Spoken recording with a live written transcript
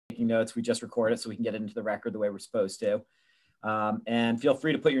taking notes, we just record it so we can get it into the record the way we're supposed to. And feel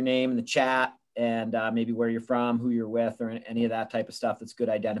free to put your name in the chat and maybe where you're from, who you're with, or any of that type of stuff. That's good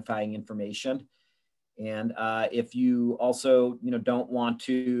identifying information. And if you also, don't want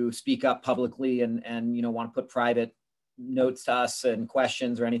to speak up publicly and want to put private notes to us and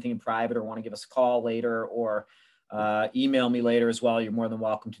questions or anything in private, or want to give us a call later, or email me later as well, you're more than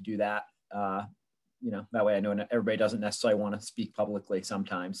welcome to do that. That way I know everybody doesn't necessarily want to speak publicly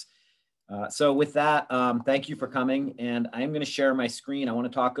sometimes. So with that, thank you for coming. And I'm going to share my screen. I want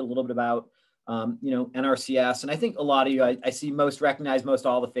to talk a little bit about, NRCS. And I think a lot of you, I see recognize most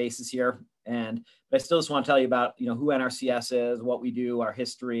all the faces here. But I still just want to tell you about, who NRCS is, what we do, our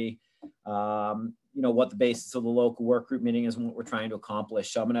history, what the basis of the local work group meeting is and what we're trying to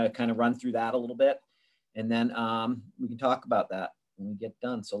accomplish. So I'm going to kind of run through that a little bit, and then we can talk about that when we get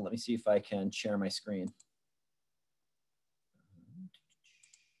done. So let me see if I can share my screen.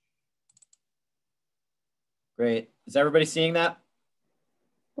 Great. Is everybody seeing that?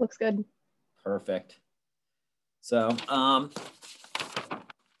 Looks good. Perfect. So,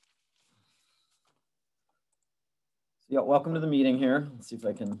 yeah, welcome to the meeting here. Let's see if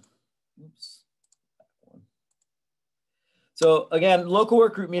I can, oops. So again, local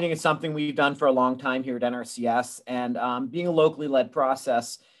work group meeting is something we've done for a long time here at NRCS, and being a locally led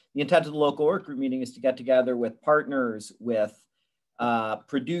process, the intent of the local work group meeting is to get together with partners, with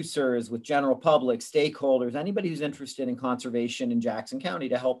producers, with general public, stakeholders, anybody who's interested in conservation in Jackson County,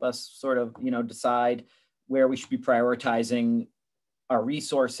 to help us sort of, decide where we should be prioritizing our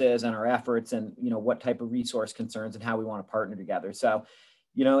resources and our efforts, and, what type of resource concerns and how we want to partner together. So,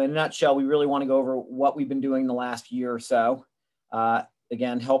 in a nutshell, we really want to go over what we've been doing the last year or so.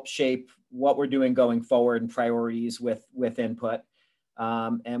 Again, help shape what we're doing going forward and priorities with input.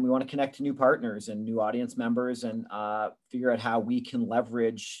 And we want to connect to new partners and new audience members, and figure out how we can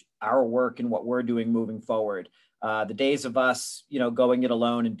leverage our work and what we're doing moving forward. The days of us, going it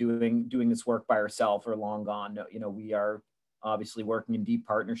alone and doing this work by ourselves are long gone. We are obviously working in deep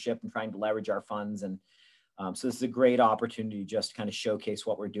partnership and trying to leverage our funds. And so this is a great opportunity just to kind of showcase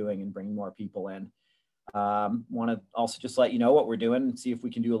what we're doing and bring more people in. Want to also just let you know what we're doing and see if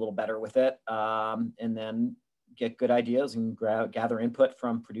we can do a little better with it. And then get good ideas and gather input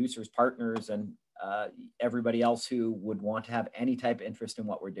from producers, partners, and everybody else who would want to have any type of interest in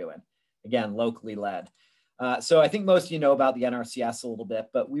what we're doing. Again, locally led. So I think most of you know about the NRCS a little bit,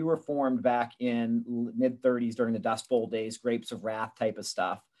 but we were formed back in mid-30s during the Dust Bowl days, grapes of wrath type of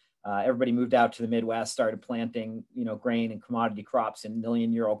stuff. Everybody moved out to the Midwest, started planting, grain and commodity crops in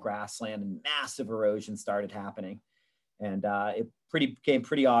million-year-old grassland, and massive erosion started happening. And it became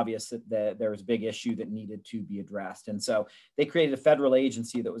pretty obvious that there was a big issue that needed to be addressed. And so they created a federal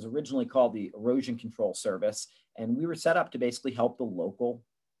agency that was originally called the Erosion Control Service. And we were set up to basically help the local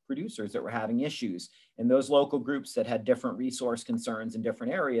producers that were having issues. And those local groups that had different resource concerns in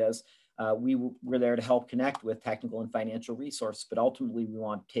different areas, we were there to help connect with technical and financial resources. But ultimately, we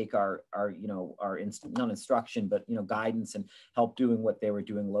want to take our not instruction, but guidance, and help doing what they were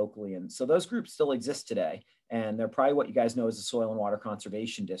doing locally. And so those groups still exist today. And they're probably what you guys know as the Soil and Water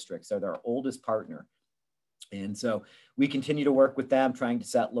Conservation Districts. They're their oldest partner. And so we continue to work with them, trying to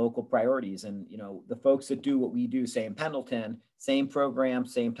set local priorities. And, the folks that do what we do, say in Pendleton, same program,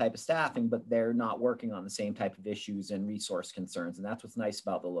 same type of staffing, but they're not working on the same type of issues and resource concerns. And that's what's nice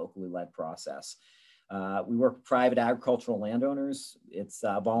about the locally led process. We work with private agricultural landowners. It's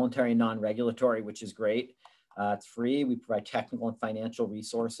voluntary and non-regulatory, which is great. It's free. We provide technical and financial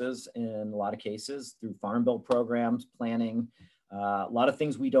resources in a lot of cases through farm bill programs, planning, a lot of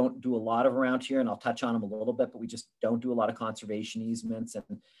things we don't do a lot of around here, and I'll touch on them a little bit, but we just don't do a lot of conservation easements and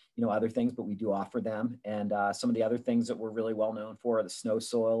other things, but we do offer them. And some of the other things that we're really well known for are the snow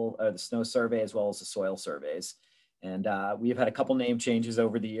survey, as well as the soil surveys. And we have had a couple name changes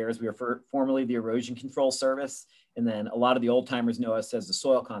over the years. We were formerly the Erosion Control Service, and then a lot of the old timers know us as the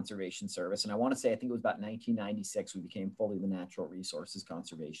Soil Conservation Service. And I want to say, I think it was about 1996, we became fully the Natural Resources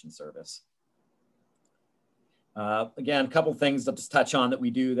Conservation Service. Again, a couple things to just touch on that we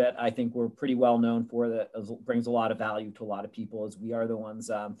do that I think we're pretty well known for, that brings a lot of value to a lot of people, is we are the ones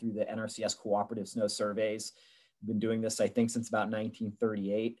through the NRCS cooperative snow surveys. We've been doing this, I think, since about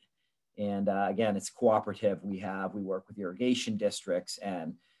 1938. And again, it's cooperative. We work with irrigation districts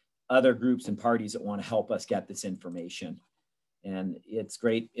and other groups and parties that want to help us get this information. And it's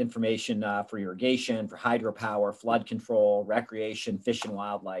great information for irrigation, for hydropower, flood control, recreation, fish and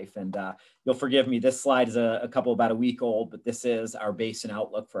wildlife. And you'll forgive me, this slide is about a week old, but this is our basin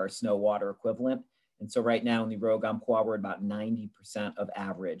outlook for our snow water equivalent. And so right now in the Rouge Umpqua, we're at about 90% of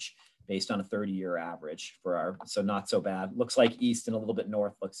average based on a 30-year average for our, so not so bad. Looks like east and a little bit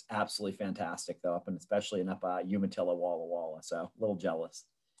north looks absolutely fantastic though, up and especially in up Umatilla, Walla Walla. So a little jealous.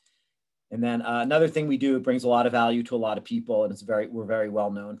 And then another thing we do, it brings a lot of value to a lot of people, and we're very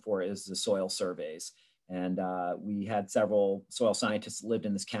well known for, is the soil surveys. And we had several soil scientists lived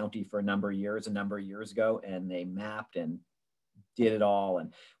in this county for a number of years ago, and they mapped and did it all.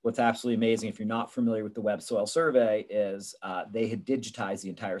 And what's absolutely amazing, if you're not familiar with the Web Soil Survey, is they had digitized the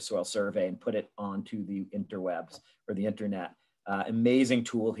entire soil survey and put it onto the interwebs or the internet. Amazing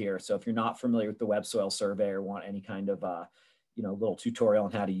tool here. So if you're not familiar with the Web Soil Survey or want any kind of little tutorial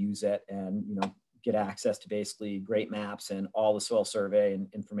on how to use it and get access to basically great maps and all the soil survey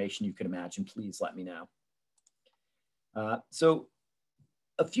and information you could imagine, please let me know. So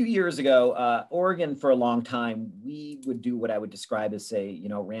a few years ago, Oregon, for a long time, we would do what I would describe as, say,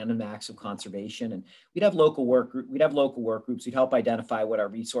 random acts of conservation, and we'd have local work groups. We'd help identify what our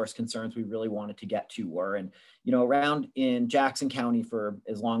resource concerns we really wanted to get to were, and around in Jackson County for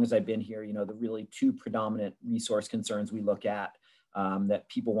as long as I've been here, the really two predominant resource concerns we look at that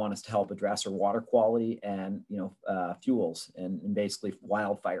people want us to help address are water quality and fuels and basically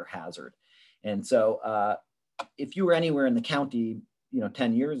wildfire hazard. And so if you were anywhere in the county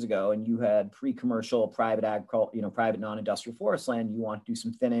 10 years ago and you had pre-commercial private agriculture, private non-industrial forest land, you want to do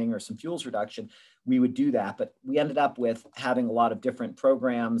some thinning or some fuels reduction, we would do that. But we ended up with having a lot of different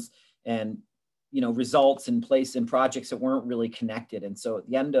programs and results in place in projects that weren't really connected. And so at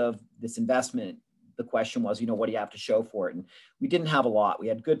the end of this investment, the question was, what do you have to show for it? And we didn't have a lot. We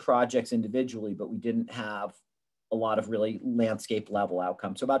had good projects individually, but we didn't have a lot of really landscape level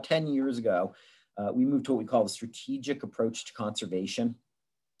outcomes. So about 10 years ago, we moved to what we call the strategic approach to conservation.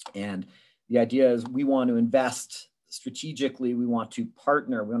 And the idea is we want to invest strategically. We want to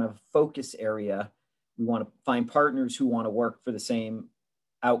partner. We want to have a focus area. We want to find partners who want to work for the same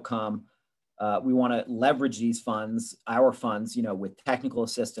outcome. We want to leverage these funds, our funds, with technical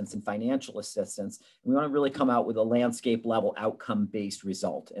assistance and financial assistance. We want to really come out with a landscape level outcome-based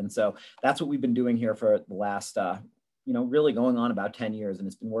result. And so that's what we've been doing here for the last really going on about 10 years, and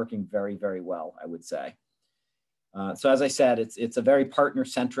it's been working very, very well, I would say. So as I said, it's a very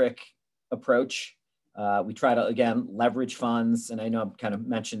partner-centric approach. We try to, again, leverage funds, and I know I've kind of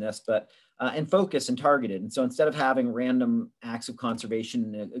mentioned this, but and focus and targeted. And so instead of having random acts of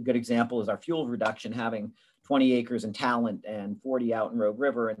conservation, a good example is our fuel reduction, having 20 acres in Talent and 40 out in Rogue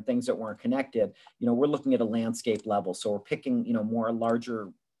River and things that weren't connected, we're looking at a landscape level. So we're picking, more larger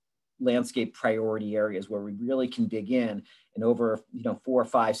landscape priority areas where we really can dig in and over 4,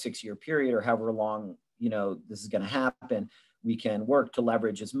 5, 6 year period or however long this is going to happen, we can work to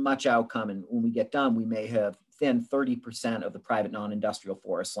leverage as much outcome. And when we get done, we may have thinned 30% of the private non-industrial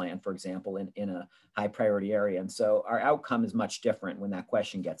forest land, for example, in a high priority area. And so our outcome is much different when that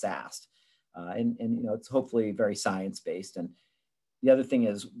question gets asked. And it's hopefully very science-based. And the other thing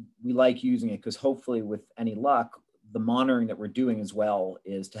is we like using it because hopefully with any luck, the monitoring that we're doing as well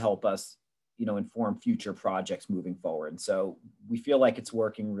is to help us, inform future projects moving forward. And so we feel like it's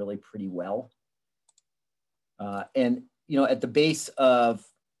working really pretty well. And at the base of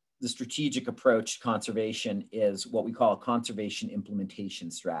the strategic approach to conservation is what we call a conservation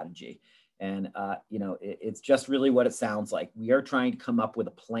implementation strategy. And, it's just really what it sounds like. We are trying to come up with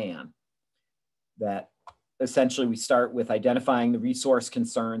a plan that essentially we start with identifying the resource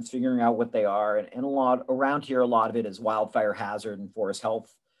concerns, figuring out what they are. And a lot around here, a lot of it is wildfire hazard and forest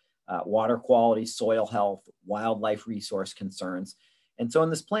health, water quality, soil health, wildlife resource concerns. And so in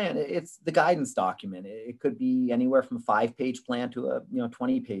this plan, it's the guidance document. It could be anywhere from a 5-page plan to a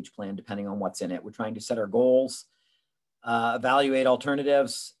 20-page plan, depending on what's in it. We're trying to set our goals, evaluate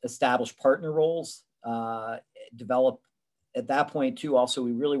alternatives, establish partner roles, develop at that point too. Also,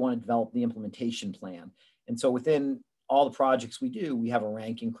 we really want to develop the implementation plan. And so within all the projects we do, we have a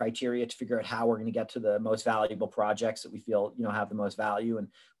ranking criteria to figure out how we're going to get to the most valuable projects that we feel, have the most value and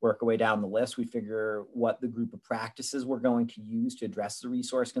work our way down the list. We figure what the group of practices we're going to use to address the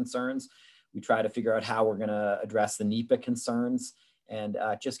resource concerns. We try to figure out how we're going to address the NEPA concerns, and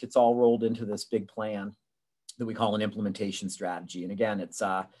it just gets all rolled into this big plan that we call an implementation strategy. And again,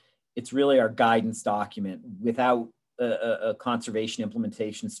 it's really our guidance document. Without a conservation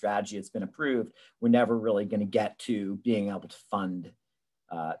implementation strategy that's been approved, we're never really going to get to being able to fund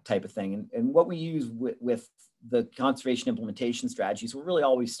type of thing. And what we use with the conservation implementation strategies, we're really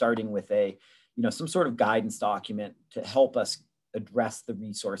always starting with some sort of guidance document to help us address the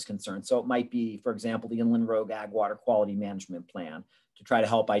resource concerns. So it might be, for example, the Inland Rogue Ag Water Quality Management Plan to try to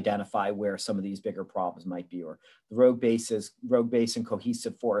help identify where some of these bigger problems might be, or the Rogue Basin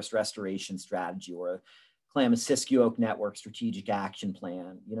Cohesive Forest Restoration Strategy, or Klamath-Siskiyou Oak Network Strategic Action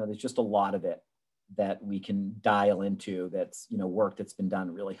Plan. There's just a lot of it that we can dial into. That's work that's been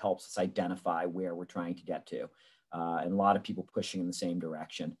done really helps us identify where we're trying to get to, and a lot of people pushing in the same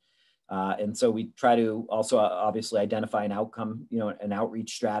direction. And so we try to also obviously identify an outcome, an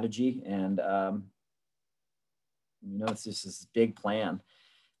outreach strategy, and it's just this big plan.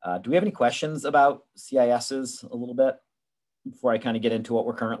 Do we have any questions about CISs a little bit before I kind of get into what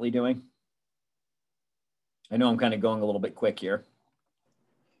we're currently doing? I know I'm kind of going a little bit quick here.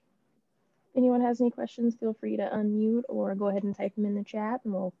 If anyone has any questions, feel free to unmute or go ahead and type them in the chat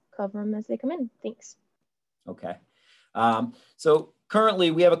and we'll cover them as they come in. Thanks. Okay. So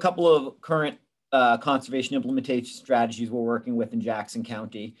currently we have a couple of current conservation implementation strategies we're working with in Jackson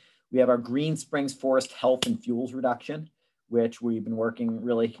County. We have our Green Springs Forest Health and Fuels Reduction, which we've been working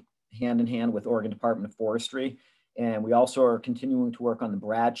really hand in hand with Oregon Department of Forestry. And we also are continuing to work on the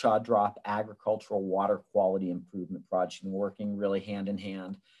Bradshaw Drop Agricultural Water Quality Improvement Project, and working really hand in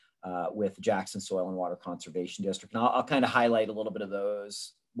hand with Jackson Soil and Water Conservation District. And I'll kind of highlight a little bit of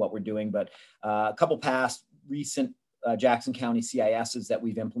those, what we're doing, but a couple past recent Jackson County CISs that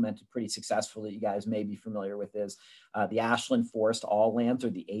we've implemented pretty successfully, you guys may be familiar with, is the Ashland Forest All Lands, or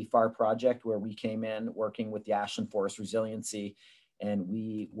the AFAR project, where we came in working with the Ashland Forest Resiliency, and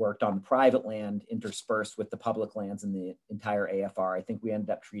we worked on the private land interspersed with the public lands in the entire AFR. I think we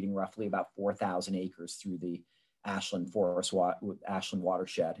ended up treating roughly about 4,000 acres through the Ashland Forest Ashland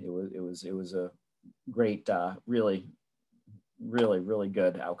watershed. It was a great, really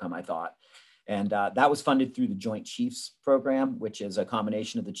good outcome, I thought. And that was funded through the Joint Chiefs Program, which is a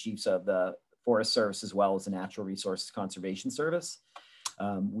combination of the chiefs of the Forest Service as well as the Natural Resources Conservation Service.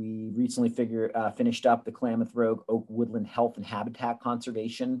 We recently finished up the Klamath Rogue Oak Woodland Health and Habitat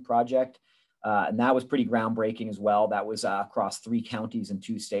Conservation Project. And that was pretty groundbreaking as well. That was across 3 counties in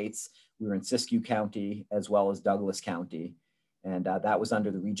 2 states. We were in Siskiyou County as well as Douglas County. And that was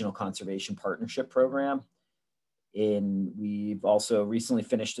under the Regional Conservation Partnership Program. We've also recently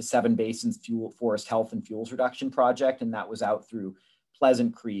finished a 7 Basins Forest Health and Fuels Reduction Project, and that was out through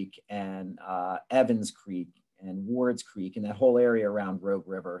Pleasant Creek and Evans Creek and Wards Creek, and that whole area around Rogue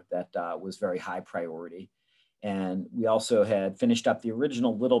River that was very high priority. And we also had finished up the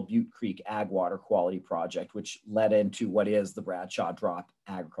original Little Butte Creek Ag Water Quality Project, which led into what is the Bradshaw Drop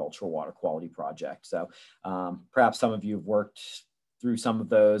Agricultural Water Quality Project. So perhaps some of you have worked through some of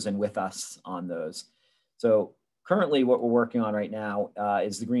those and with us on those. So currently what we're working on right now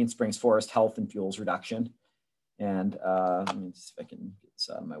is the Green Springs Forest Health and Fuels Reduction. And let me see if I can get this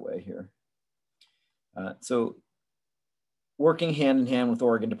out of my way here. So working hand in hand with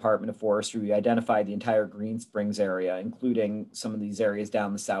Oregon Department of Forestry, we identified the entire Green Springs area, including some of these areas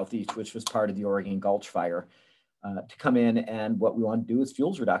down the southeast, which was part of the Oregon Gulch Fire, to come in. And what we want to do is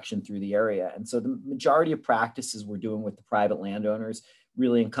fuels reduction through the area. And so the majority of practices we're doing with the private landowners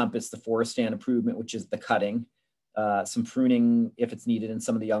really encompass the forest stand improvement, which is the cutting, some pruning if it's needed in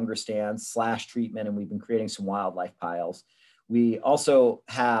some of the younger stands, slash treatment, and we've been creating some wildlife piles. We also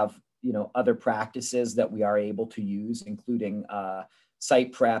have other practices that we are able to use, including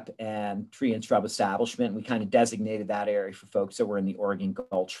site prep and tree and shrub establishment. We kind of designated that area for folks that were in the Oregon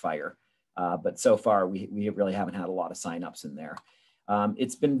Gulch Fire. But so far, we really haven't had a lot of signups in there.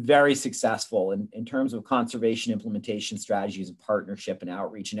 It's been very successful in terms of conservation implementation strategies and partnership and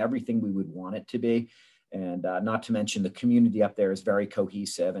outreach and everything we would want it to be. And not to mention the community up there is very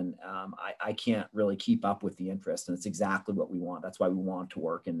cohesive, and I can't really keep up with the interest, and it's exactly what we want. That's why we want to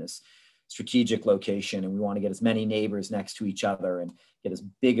work in this strategic location, and we want to get as many neighbors next to each other and get as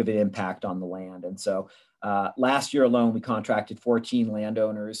big of an impact on the land. And so last year alone, we contracted 14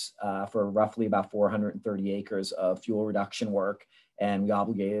 landowners for roughly about 430 acres of fuel reduction work, and we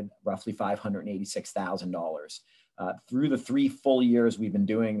obligated roughly $586,000. Through the 3 full years we've been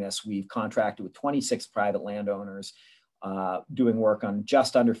doing this, we've contracted with 26 private landowners doing work on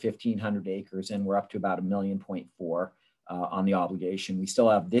just under 1,500 acres, and we're up to about $1.4 million on the obligation. We still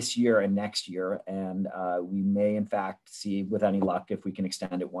have this year and next year, and we may in fact see, with any luck, if we can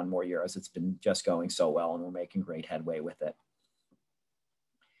extend it 1 more year, as it's been just going so well and we're making great headway with it.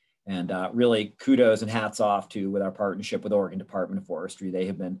 And really kudos and hats off to with our partnership with Oregon Department of Forestry. They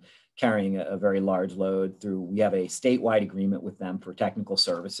have been carrying a very large load through. We have a statewide agreement with them for technical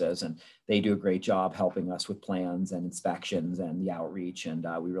services, and they do a great job helping us with plans and inspections and the outreach. And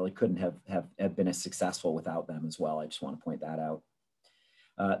we really couldn't have been as successful without them as well. I just want to point that out.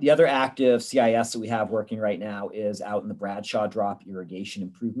 The other active CIS that we have working right now is out in the Bradshaw Drop Irrigation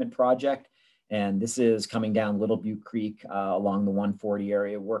Improvement Project. And this is coming down Little Butte Creek along the 140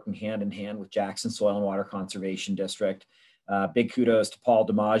 area, working hand in hand with Jackson Soil and Water Conservation District. Big kudos to Paul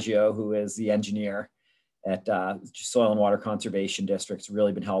DiMaggio, who is the engineer. at soil and water conservation districts,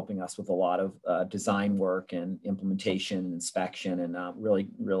 really been helping us with a lot of design work and implementation, inspection, and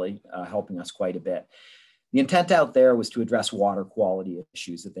really helping us quite a bit. The intent out there was to address water quality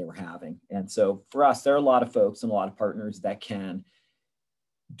issues that they were having. And so for us, there are a lot of folks and a lot of partners that can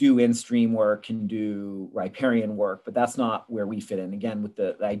do in-stream work, can do riparian work, but that's not where we fit in. Again, with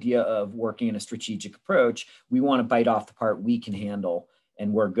the idea of working in a strategic approach, we want to bite off the part we can handle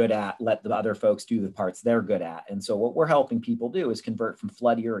and we're good at, let the other folks do the parts they're good at. And so what we're helping people do is convert from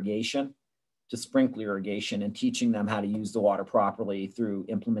flood irrigation to sprinkler irrigation and teaching them how to use the water properly through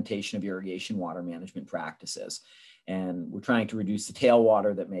implementation of irrigation water management practices. And we're trying to reduce the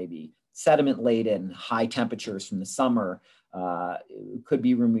tailwater that may be sediment laden, high temperatures from the summer. It could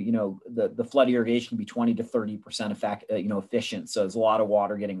be, the flood irrigation can be 20 to 30% efficient. So there's a lot of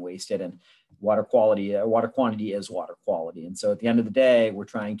water getting wasted, and water quantity is water quality. And so at the end of the day, we're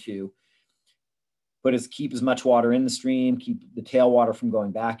trying to keep as much water in the stream, keep the tailwater from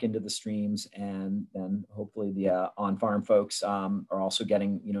going back into the streams, and then hopefully the on-farm folks are also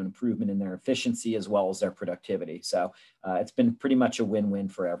getting an improvement in their efficiency as well as their productivity. So it's been pretty much a win-win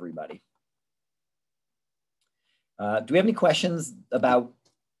for everybody. Do we have any questions about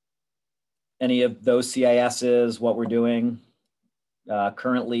any of those CISs, what we're doing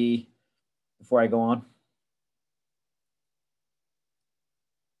currently before I go on?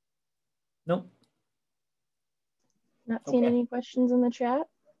 Nope. Not seeing any questions in the chat.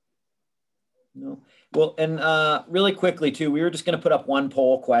 No. Well, and really quickly too, we were just going to put up one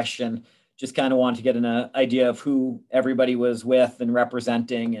poll question. Just kind of wanted to get an idea of who everybody was with and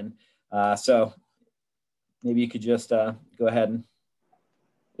representing, and so maybe you could just go ahead and.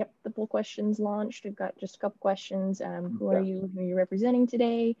 Yep, the poll question's launched. We've got just a couple questions. Who are you representing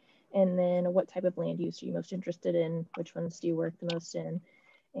today? And then what type of land use are you most interested in? Which ones do you work the most in?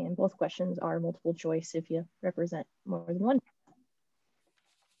 And both questions are multiple choice if you represent more than one.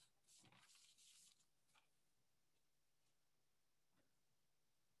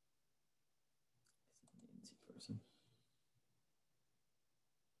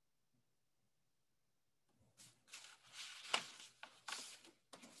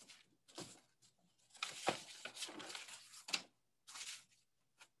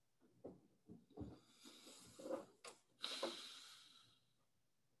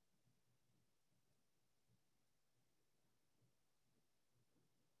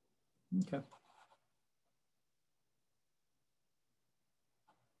 Okay.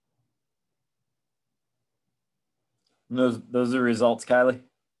 And those are results, Kylie?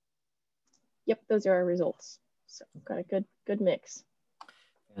 Yep, those are our results. So got a good mix.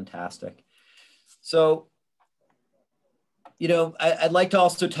 Fantastic. So, I'd like to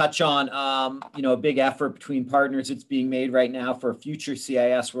also touch on, a big effort between partners that's being made right now for a future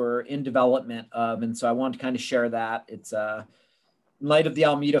CIS we're in development of. And so I want to kind of share that. It's in light of the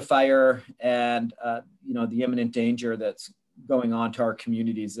Alameda fire and, the imminent danger that's going on to our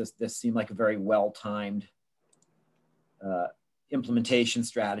communities, this seemed like a very well-timed implementation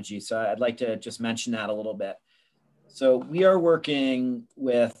strategy. So I'd like to just mention that a little bit. So we are working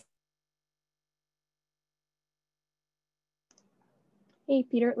with. Hey,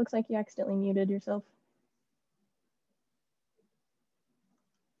 Peter, it looks like you accidentally muted yourself.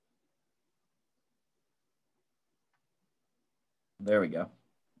 There we go.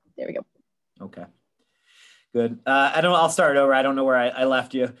 There we go. Okay. Good. I'll start over. I don't know where I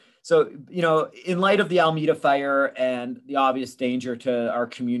left you. So, in light of the Alameda fire and the obvious danger to our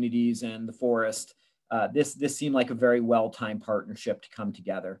communities and the forest, this seemed like a very well-timed partnership to come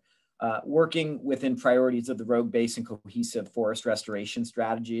together. Working within priorities of the Rogue Basin Cohesive Forest Restoration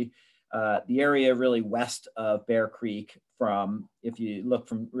Strategy, the area really west of Bear Creek, if you look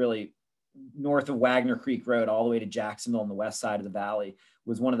from really north of Wagner Creek Road all the way to Jacksonville on the west side of the valley,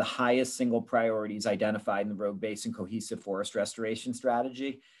 was one of the highest single priorities identified in the Rogue Basin Cohesive Forest Restoration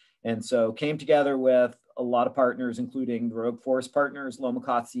Strategy. And so came together with a lot of partners, including the Rogue Forest Partners,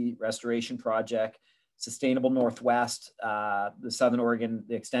 Lomacotsi Restoration Project, Sustainable Northwest, the Southern Oregon,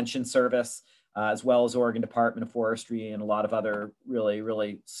 the Extension Service, as well as Oregon Department of Forestry and a lot of other really,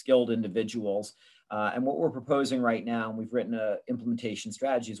 really skilled individuals. And what we're proposing right now, and we've written an implementation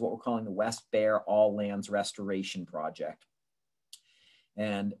strategy, is what we're calling the West Bear All Lands Restoration Project.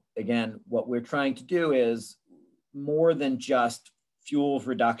 And again, what we're trying to do is more than just fuels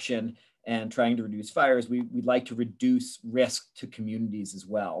reduction and trying to reduce fires. We'd like to reduce risk to communities as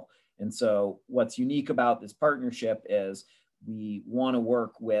well. And so what's unique about this partnership is we want to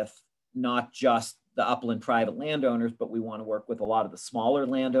work with not just the upland private landowners, but we want to work with a lot of the smaller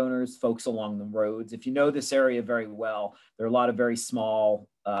landowners, folks along the roads. If you know this area very well, there are a lot of very small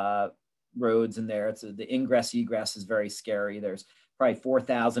roads in there. The ingress egress is very scary. There's probably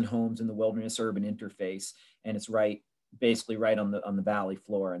 4,000 homes in the wilderness urban interface, and it's basically right on the valley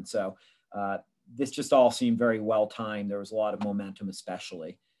floor. And so this just all seemed very well timed. There was a lot of momentum,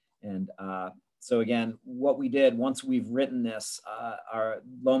 especially. And so again, what we did once we've written this, our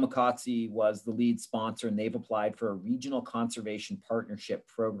Lomacotsi was the lead sponsor, and they've applied for a regional conservation partnership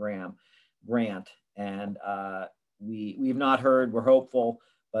program grant. And we've not heard, we're hopeful,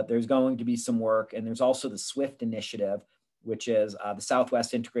 but there's going to be some work. And there's also the SWIFT initiative, which is the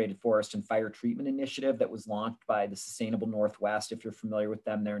Southwest Integrated Forest and Fire Treatment Initiative that was launched by the Sustainable Northwest. If you're familiar with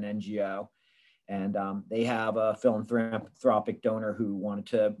them, they're an NGO. And they have a philanthropic donor who wanted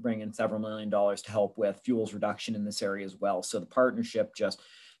to bring in several $1 million to help with fuels reduction in this area as well. So the partnership just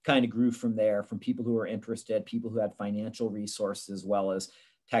kind of grew from there, from people who were interested, people who had financial resources, as well as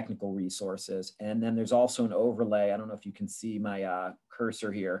technical resources. And then there's also an overlay. I don't know if you can see my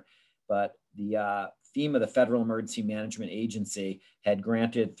cursor here, but the FEMA, the Federal Emergency Management Agency, had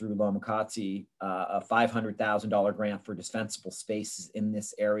granted through Lomacotsi a $500,000 grant for defensible spaces in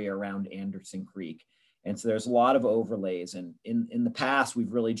this area around Anderson Creek. And so there's a lot of overlays. And in the past,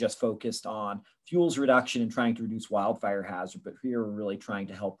 we've really just focused on fuels reduction and trying to reduce wildfire hazard, but here we're really trying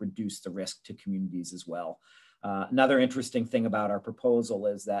to help reduce the risk to communities as well. Another interesting thing about our proposal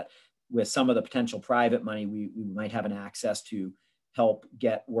is that with some of the potential private money, we might have an access to help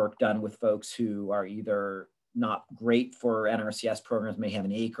get work done with folks who are either not great for NRCS programs, may have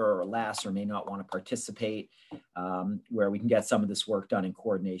an acre or less, or may not want to participate, where we can get some of this work done in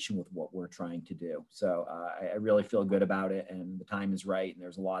coordination with what we're trying to do. So I really feel good about it, and the time is right, and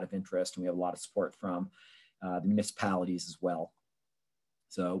there's a lot of interest, and we have a lot of support from the municipalities as well.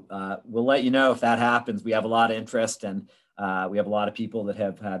 So we'll let you know if that happens. We have a lot of interest, and we have a lot of people that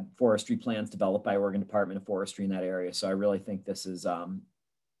have had forestry plans developed by Oregon Department of Forestry in that area. So I really think this is,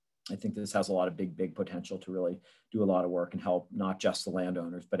 I think this has a lot of big potential to really do a lot of work and help not just the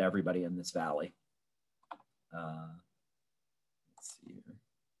landowners, but everybody in this valley. Let's see here.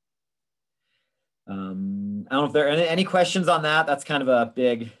 I don't know if there are any questions on that. That's kind of a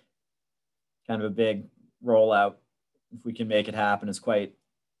big rollout. If we can make it happen, it's quite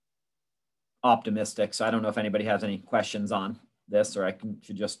optimistic. So I don't know if anybody has any questions on this, or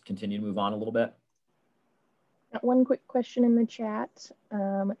should just continue to move on a little bit. Got one quick question in the chat.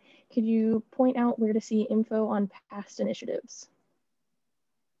 Could you point out where to see info on past initiatives?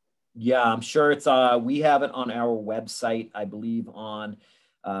 Yeah, I'm sure it's, we have it on our website, I believe on,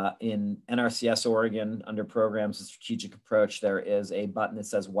 in NRCS Oregon under programs and strategic approach, there is a button that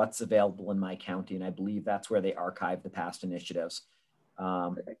says what's available in my county. And I believe that's where they archive the past initiatives.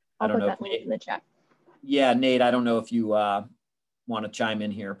 Perfect. I'll put that link in the chat. Yeah, Nate, I don't know if you want to chime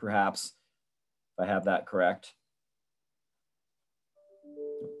in here, perhaps, if I have that correct.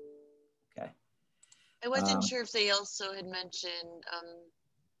 Okay. I wasn't sure if they also had mentioned,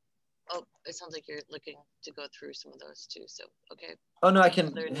 oh, it sounds like you're looking to go through some of those too. So, okay. Oh no, I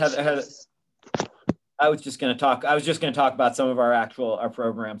can have I was just going to talk about some of our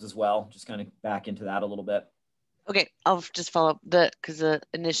programs as well, just kind of back into that a little bit. Okay, I'll just follow up because the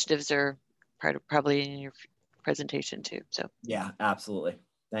initiatives are probably in your presentation too. So yeah, absolutely.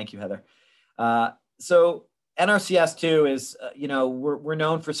 Thank you, Heather. So NRCS too is, you know, we're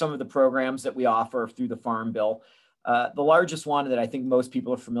known for some of the programs that we offer through the Farm Bill. The largest one that I think most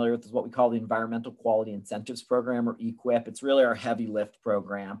people are familiar with is what we call the Environmental Quality Incentives Program, or EQIP. It's really our heavy lift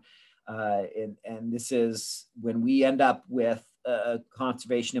program. And this is when we end up with a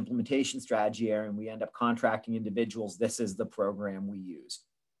conservation implementation strategy and we end up contracting individuals, this is the program we use.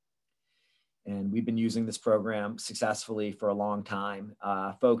 And we've been using this program successfully for a long time.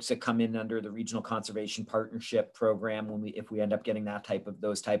 Folks that come in under the Regional Conservation Partnership Program, if we end up getting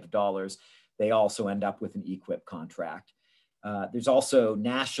those type of dollars, they also end up with an EQIP contract. There's also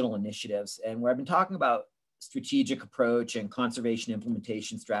national initiatives, and where I've been talking about strategic approach and conservation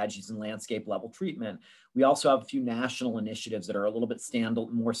implementation strategies and landscape level treatment, we also have a few national initiatives that are a little bit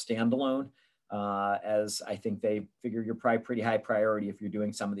more standalone, as I think they figure you're probably pretty high priority if you're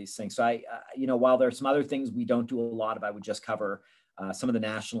doing some of these things. So you know, while there's some other things we don't do a lot of, I would just cover some of the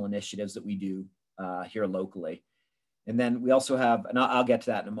national initiatives that we do here locally. And then we also have, and I'll get to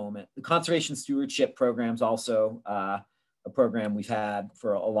that in a moment, the Conservation Stewardship Program is also a program we've had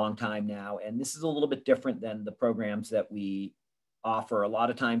for a long time now. And this is a little bit different than the programs that we offer. A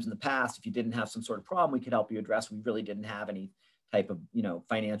lot of times in the past, if you didn't have some sort of problem we could help you address, we really didn't have any type of, you know,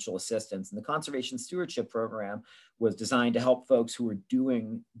 financial assistance. And the Conservation Stewardship Program was designed to help folks who were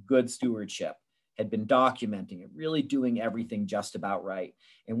doing good stewardship. had been documenting it, really doing everything just about right.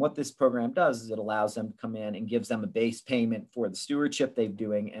 And what this program does is it allows them to come in and gives them a base payment for the stewardship they're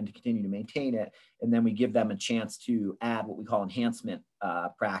doing and to continue to maintain it. And then we give them a chance to add what we call enhancement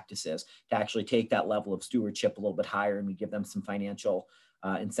practices to actually take that level of stewardship a little bit higher, and we give them some financial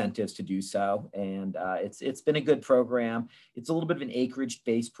incentives to do so. And it's been a good program. It's a little bit of an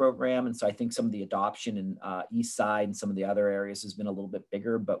acreage-based program. And so I think some of the adoption in East Side and some of the other areas has been a little bit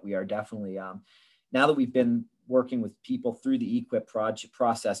bigger, but we are definitely, now that we've been working with people through the EQIP project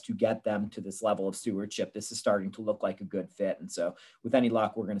process to get them to this level of stewardship, this is starting to look like a good fit. And so with any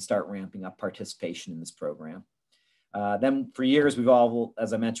luck, we're going to start ramping up participation in this program. Then for years, we've all,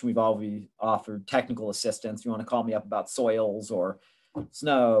 as I mentioned, we've always offered technical assistance. You want to call me up about soils or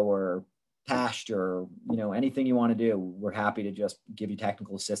snow or pasture, you know, anything you want to do, we're happy to just give you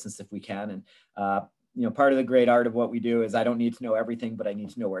technical assistance if we can. And, you know, part of the great art of what we do is I don't need to know everything, but I need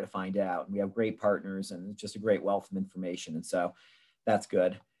to know where to find out. And we have great partners and just a great wealth of information. And so that's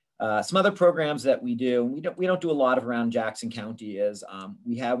good. Some other programs that we do, and we don't do a lot of around Jackson County, is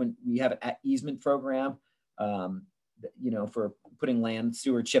we have an easement program, you know, for putting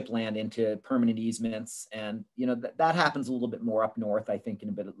stewardship land into permanent easements. And, you know, that happens a little bit more up north, I think,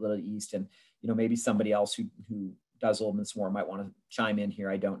 and a little east. And, you know, maybe somebody else who does a little bit more might want to chime in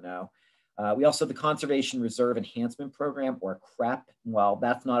here. I don't know. We also have the Conservation Reserve Enhancement Program, or CREP. Well,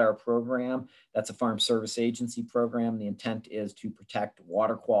 that's not our program. That's a Farm Service Agency program. The intent is to protect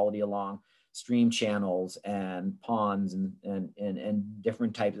water quality along stream channels and ponds and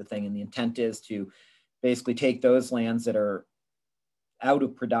different types of thing. And the intent is to basically take those lands that are out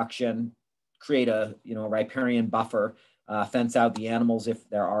of production, create a, you know, a riparian buffer, fence out the animals if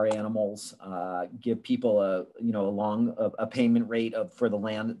there are animals, give people a, you know, a payment rate for the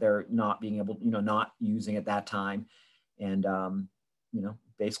land that they're not being able, you know, not using at that time. And, you know,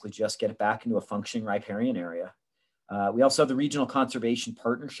 basically just get it back into a functioning riparian area. We also have the Regional Conservation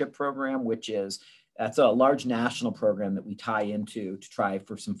Partnership Program, that's a large national program that we tie into to try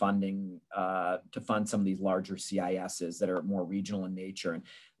for some funding to fund some of these larger CISs that are more regional in nature. And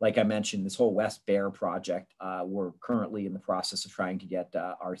like I mentioned, this whole West Bear project, we're currently in the process of trying to get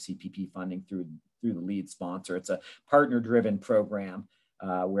RCPP funding through the lead sponsor. It's a partner-driven program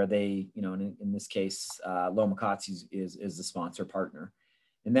where they, you know, in this case, Loma Katsi is the sponsor partner.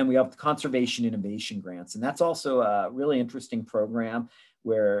 And then we have the Conservation Innovation Grants. And that's also a really interesting program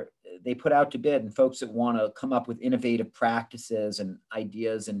where they put out to bid, and folks that want to come up with innovative practices and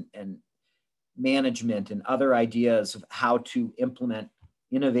ideas and management and other ideas of how to implement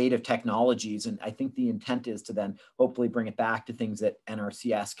innovative technologies. And I think the intent is to then hopefully bring it back to things that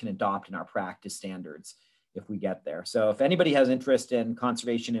NRCS can adopt in our practice standards if we get there. So if anybody has interest in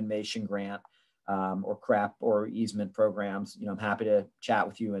Conservation Innovation Grant or CREP or easement programs, you know, I'm happy to chat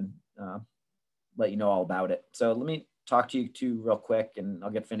with you and let you know all about it. So let me talk to you too real quick, and I'll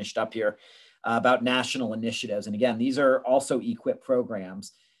get finished up here about national initiatives. And again, these are also EQIP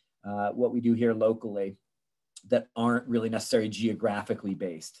programs, what we do here locally that aren't really necessarily geographically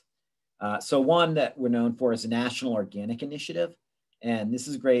based. So one that we're known for is the National Organic Initiative. And this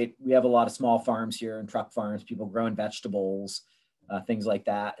is great. We have a lot of small farms here and truck farms, people growing vegetables, things like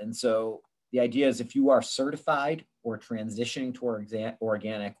that. And so the idea is if you are certified or transitioning to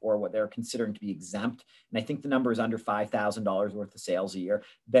organic, or what they're considering to be exempt, and I think the number is under $5,000 worth of sales a year,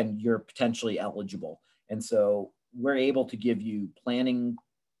 then you're potentially eligible. And so we're able to give you planning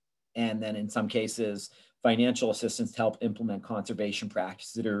and then in some cases, financial assistance to help implement conservation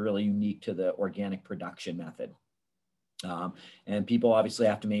practices that are really unique to the organic production method. And people obviously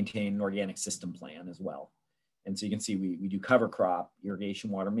have to maintain an organic system plan as well. And so you can see we do cover crop, irrigation,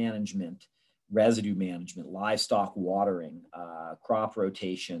 water management, residue management, livestock watering, crop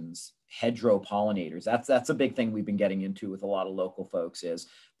rotations, hedgerow pollinators. That's a big thing we've been getting into with a lot of local folks is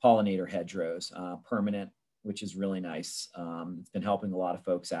pollinator hedgerows, permanent, which is really nice. It's been helping a lot of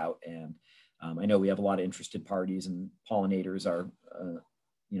folks out. And I know we have a lot of interested parties, and pollinators are,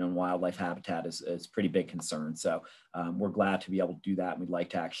 you know, in wildlife habitat is a pretty big concern. So we're glad to be able to do that. And we'd like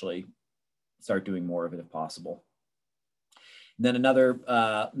to actually start doing more of it if possible. And then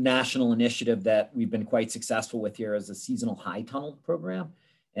another national initiative that we've been quite successful with here is the Seasonal High Tunnel Program.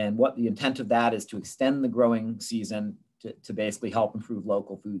 And what the intent of that is to extend the growing season to basically help improve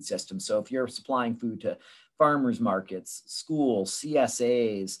local food systems. So if you're supplying food to farmers markets, schools,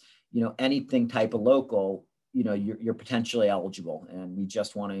 CSAs, you know, anything type of local, you know, you're potentially eligible. And we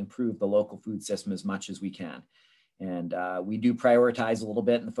just want to improve the local food system as much as we can. And we do prioritize a little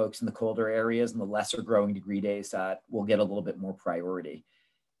bit, and the folks in the colder areas and the lesser growing degree days will get a little bit more priority.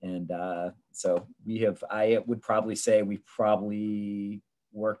 And so I would probably say we've probably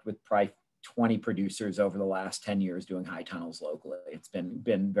worked with probably 20 producers over the last 10 years doing high tunnels locally. It's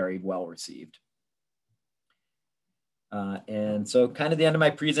been very well received. And so kind of the end of my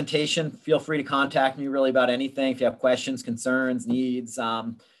presentation. Feel free to contact me really about anything. If you have questions, concerns, needs,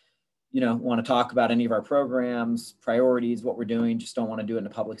 want to talk about any of our programs, priorities, what we're doing, just don't want to do it in a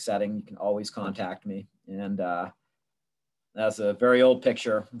public setting, you can always contact me. And that's a very old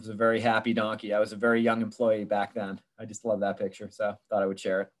picture. It was a very happy donkey. I was a very young employee back then. I just love that picture, so thought I would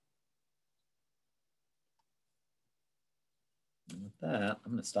share it. And with that,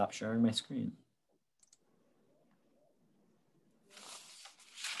 I'm going to stop sharing my screen.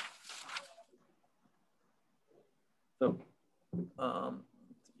 So, so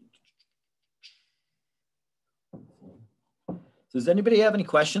does anybody have any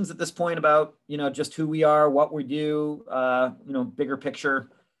questions at this point about, just who we are, what we do, bigger picture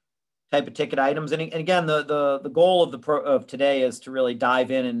type of ticket items? And again, the goal of today is to really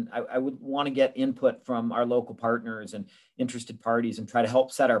dive in, and I would want to get input from our local partners and interested parties and try to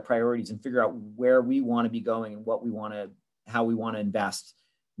help set our priorities and figure out where we want to be going and how we want to invest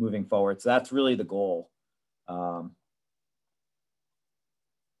moving forward. So that's really the goal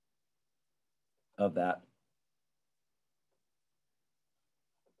of that.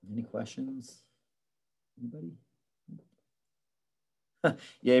 Any questions? Anybody?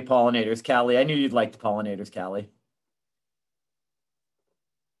 Yay, pollinators, Callie. I knew you'd like the pollinators, Callie.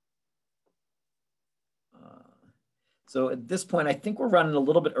 So at this point, I think we're running a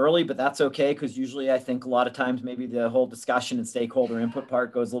little bit early, but that's okay, because usually I think a lot of times maybe the whole discussion and stakeholder input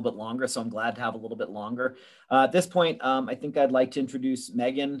part goes a little bit longer, so I'm glad to have a little bit longer. At this point, I think I'd like to introduce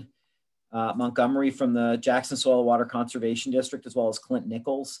Megan Montgomery from the Jackson Soil and Water Conservation District, as well as Clint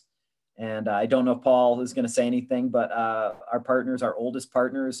Nichols. And I don't know if Paul is going to say anything, but our oldest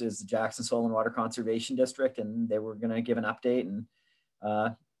partners is the Jackson Soil and Water Conservation District, and they were going to give an update and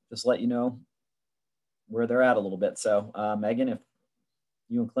just let you know where they're at a little bit. So Megan, if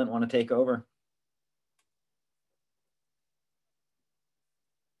you and Clint want to take over.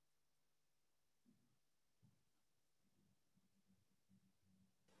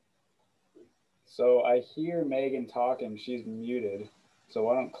 So I hear Megan talking, she's muted. So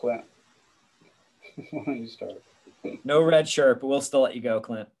why don't Clint, why don't you start? No red shirt, but we'll still let you go,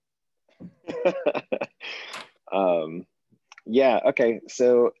 Clint. Yeah, okay.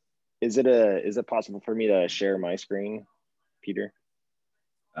 So is it possible for me to share my screen, Peter?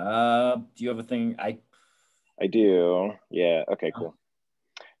 Do you have a thing? I do. Yeah, okay, cool.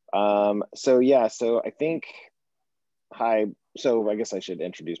 So I think, hi, so I guess I should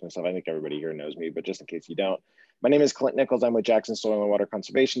introduce myself. I think everybody here knows me, but just in case you don't, my name is Clint Nichols. I'm with Jackson Soil and Water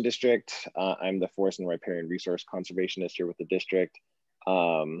Conservation District. I'm the Forest and Riparian Resource Conservationist here with the district.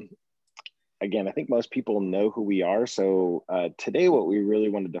 Again, I think most people know who we are. So today what we really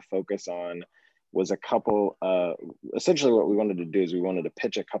wanted to focus on was a couple, essentially what we wanted to do is we wanted to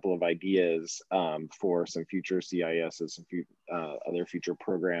pitch a couple of ideas for some future CISs, some other future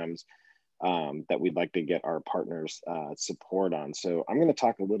programs that we'd like to get our partners support on. So I'm going to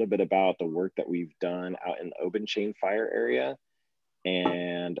talk a little bit about the work that we've done out in the open chain fire area.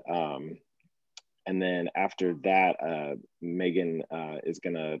 And then after that, Megan is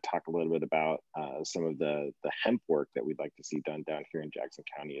going to talk a little bit about some of the hemp work that we'd like to see done down here in Jackson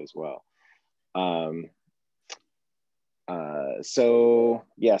County as well. So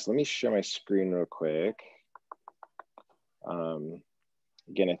yes, let me share my screen real quick.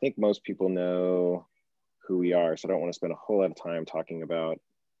 Again, I think most people know who we are, so I don't want to spend a whole lot of time talking about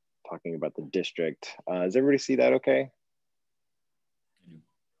the district. Does everybody see that okay?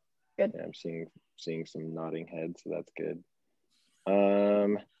 Good. Yeah, I'm seeing some nodding heads, so that's good.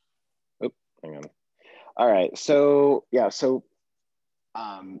 Oh, hang on. All right, so yeah,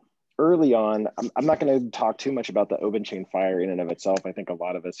 early on, I'm not going to talk too much about the open chain fire in and of itself. I think a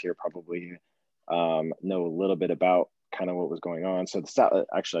lot of us here probably know a little bit about kind of what was going on. So the south,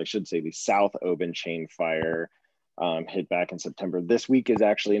 actually, I should say the South Open Chain Fire hit back in September. This week is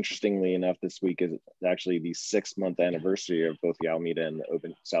actually, interestingly enough, this week is actually the 6-month anniversary of both the Alameda and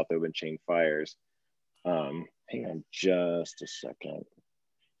the South Open Chain Fires. Hang on just a second.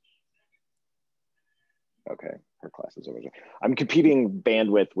 Okay, her class is over there. I'm competing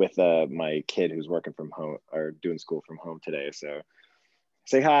bandwidth with my kid who's working from home or doing school from home today. So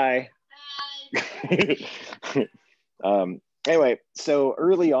say hi. Hi. Anyway, so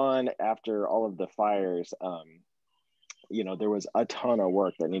early on after all of the fires, there was a ton of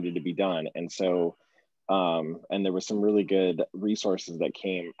work that needed to be done. And so, and there was some really good resources that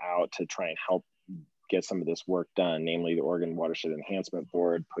came out to try and help get some of this work done. Namely, the Oregon Watershed Enhancement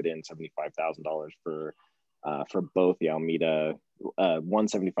Board put in $75,000 for for both the Alameda,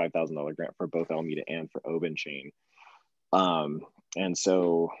 $175,000 grant for both Alameda and for Obenchain. And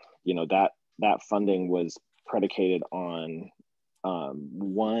so, you know, that funding was predicated on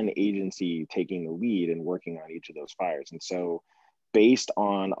one agency taking the lead and working on each of those fires. And so based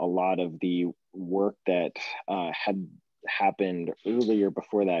on a lot of the work that had happened earlier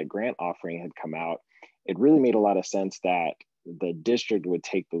before that grant offering had come out, it really made a lot of sense that the district would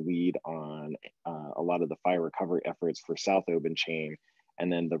take the lead on a lot of the fire recovery efforts for South Obenchain,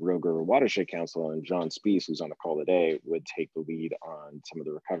 and then the Rogue River Watershed Council and John Spees, who's on the call today, would take the lead on some of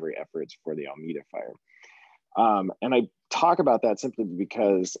the recovery efforts for the Alameda fire. And I talk about that simply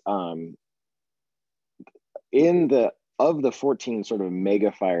because of the 14 sort of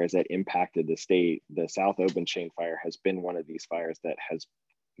mega fires that impacted the state, the South Obenchain fire has been one of these fires that has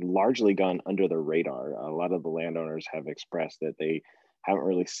largely gone under the radar. A lot of the landowners have expressed that they haven't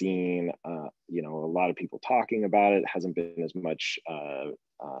really seen, you know, a lot of people talking about it. It hasn't been as much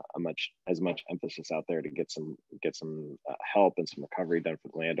emphasis out there to get some help and some recovery done for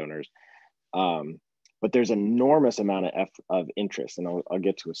the landowners. But there's an enormous amount of interest, and I'll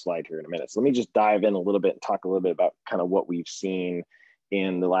get to a slide here in a minute. So let me just dive in a little bit and talk a little bit about kind of what we've seen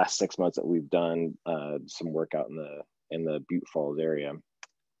in the last 6 months that we've done some work out in the Butte Falls area.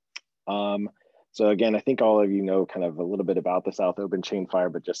 So again, I think all of you know kind of a little bit about the South Obenchain fire,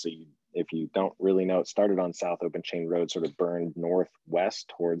 but just so if you don't really know, it started on South Obenchain Road, sort of burned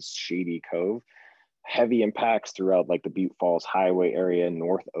northwest towards Shady Cove. Heavy impacts throughout like the Butte Falls Highway area,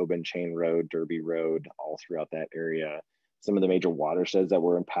 North Obenchain Road, Derby Road, all throughout that area. Some of the major watersheds that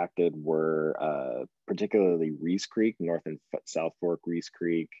were impacted were particularly Reese Creek, North and South Fork Reese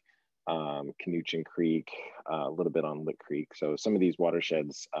Creek, Canuchin Creek, a little bit on Lick Creek. So some of these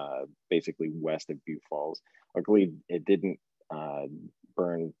watersheds basically west of Butte Falls. Luckily, it didn't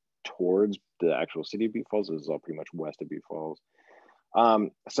burn towards the actual city of Butte Falls. It was all pretty much west of Butte Falls.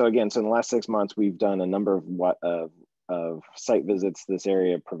 So again, so in the last 6 months, we've done a number of site visits to this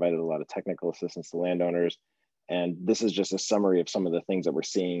area, provided a lot of technical assistance to landowners. And this is just a summary of some of the things that we're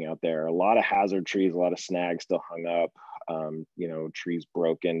seeing out there. A lot of hazard trees, a lot of snags still hung up, you know, trees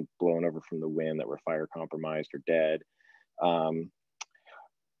broken, blown over from the wind that were fire compromised or dead.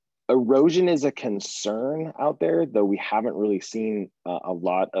 Erosion is a concern out there, though we haven't really seen a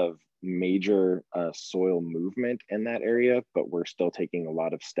lot of major soil movement in that area, but we're still taking a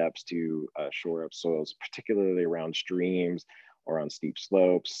lot of steps to shore up soils, particularly around streams or on steep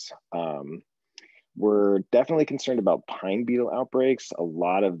slopes. We're definitely concerned about pine beetle outbreaks. A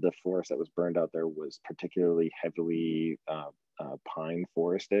lot of the forest that was burned out there was particularly heavily pine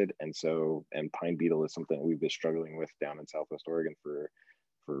forested. And pine beetle is something we've been struggling with down in Southwest Oregon for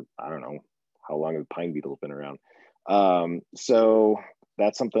I don't know how long the pine beetle has been around. So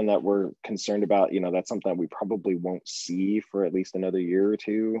that's something that we're concerned about. You know, that's something that we probably won't see for at least another year or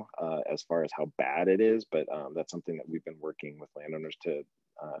two as far as how bad it is, but that's something that we've been working with landowners to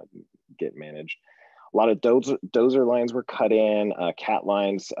get managed. A lot of dozer lines were cut in, cat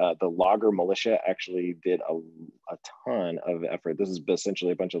lines. The logger militia actually did a ton of effort. This is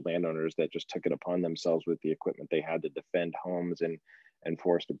essentially a bunch of landowners that just took it upon themselves with the equipment they had to defend homes and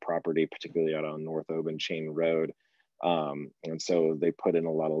forested property, particularly out on North Obenchain Road. And so they put in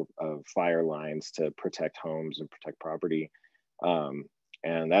a lot of fire lines to protect homes and protect property.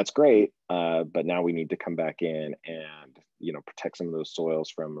 And that's great, but now we need to come back in and, you know, protect some of those soils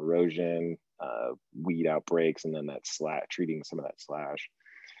from erosion, weed outbreaks, and then treating some of that slash.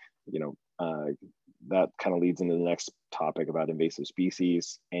 You know, that kind of leads into the next topic about invasive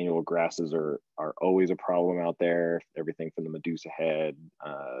species. Annual grasses are always a problem out there. Everything from the Medusa head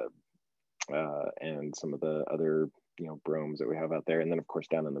and some of the other, you know, bromes that we have out there, and then of course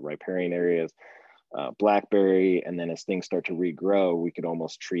down in the riparian areas. Blackberry, and then as things start to regrow, we could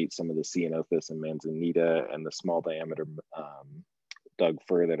almost treat some of the Ceanothus and Manzanita and the small diameter Doug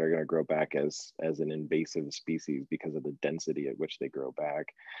fir that are going to grow back as an invasive species because of the density at which they grow back.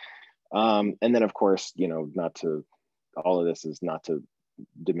 And then of course, you know, all of this is not to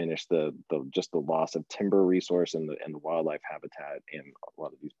diminish just the loss of timber resource and the wildlife habitat in a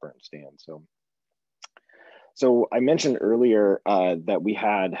lot of these burnt stands. So I mentioned earlier that we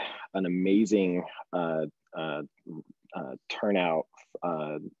had an amazing turnout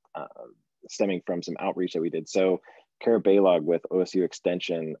stemming from some outreach that we did. So Kara Baylog with OSU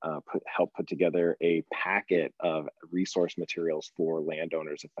Extension helped put together a packet of resource materials for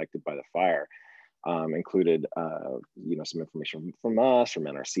landowners affected by the fire. Included you know, some information from us, from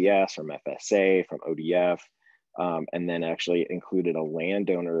NRCS, from FSA, from ODF. And then actually included a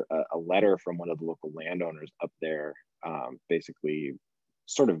letter from one of the local landowners up there, basically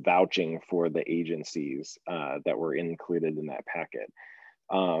sort of vouching for the agencies that were included in that packet.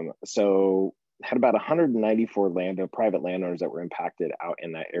 So had about 194 private landowners that were impacted out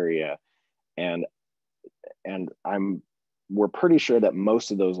in that area. And we're pretty sure that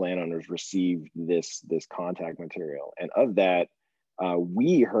most of those landowners received this contact material. And of that,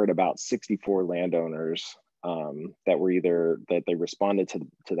 we heard about 64 landowners that were that they responded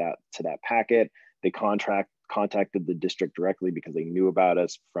to that packet. They contacted the district directly because they knew about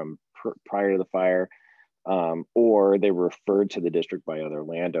us from prior to the fire, or they were referred to the district by other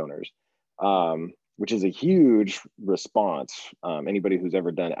landowners, which is a huge response. Anybody who's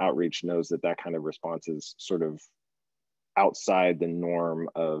ever done outreach knows that that kind of response is sort of outside the norm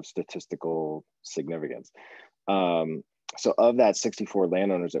of statistical significance. So of that 64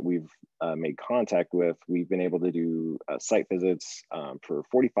 landowners that we've made contact with, we've been able to do site visits for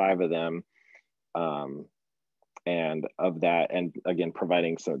 45 of them. And of that, and again,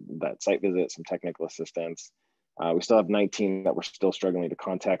 providing that site visit, some technical assistance. We still have 19 that we're still struggling to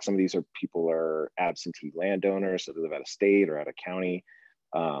contact. Some of these people are absentee landowners, so they live out of state or out of county.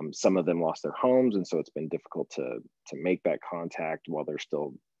 Some of them lost their homes, and so it's been difficult to make that contact while they're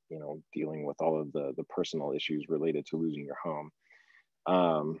still, dealing with all of the personal issues related to losing your home.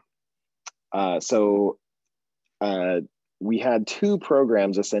 We had two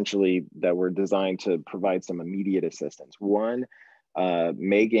programs essentially that were designed to provide some immediate assistance. One,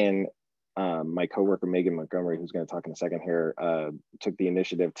 Megan, my coworker Megan Montgomery, who's going to talk in a second here, took the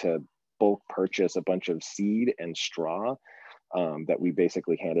initiative to bulk purchase a bunch of seed and straw that we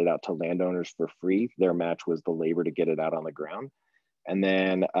basically handed out to landowners for free. Their match was the labor to get it out on the ground. And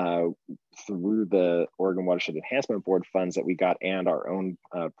then through the Oregon Watershed Enhancement Board funds that we got and our own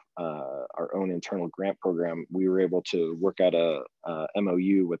internal grant program, we were able to work out a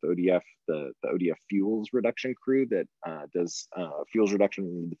MOU with ODF, the ODF fuels reduction crew that does fuels reduction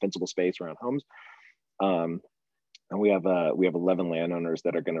in defensible space around homes. And we have 11 landowners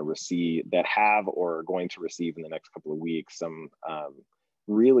that are going to receive, that have or are going to receive in the next couple of weeks, some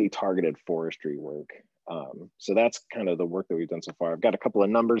really targeted forestry work. So that's kind of the work that we've done so far. I've got a couple of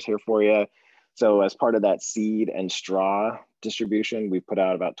numbers here for you. So as part of that seed and straw distribution, we put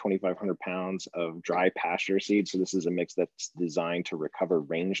out about 2,500 pounds of dry pasture seed. So this is a mix that's designed to recover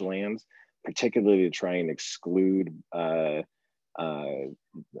rangelands, particularly to try and exclude, again,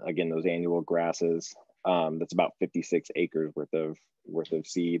 those annual grasses. That's about 56 acres worth of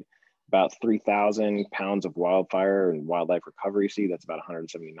seed. About 3,000 pounds of wildfire and wildlife recovery seed. That's about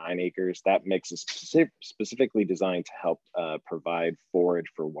 179 acres. That mix is specifically designed to help provide forage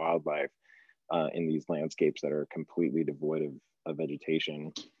for wildlife in these landscapes that are completely devoid of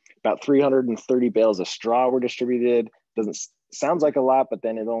vegetation. About 330 bales of straw were distributed. Sounds like a lot, but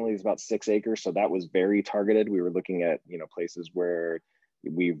then it only is about 6 acres. So that was very targeted. We were looking at places where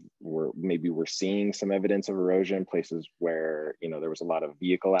we're seeing some evidence of erosion, places where there was a lot of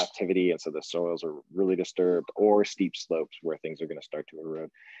vehicle activity, and so the soils are really disturbed, or steep slopes where things are going to start to erode.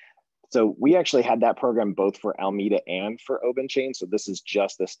 So we actually had that program both for Alameda and for Obenchain. So this is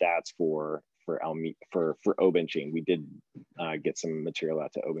just the stats for Obenchain. We did get some material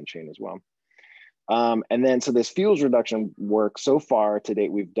out to Obenchain as well. And then, so this fuels reduction work so far to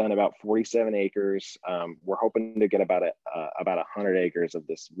date, we've done about 47 acres. We're hoping to get about 100 acres of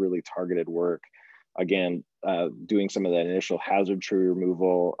this really targeted work. Again, doing some of that initial hazard tree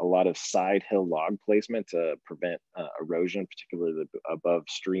removal, a lot of side hill log placement to prevent erosion, particularly above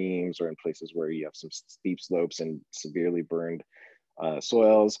streams or in places where you have some steep slopes and severely burned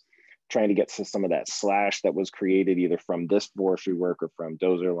soils. Trying to get to some of that slash that was created either from this forestry work or from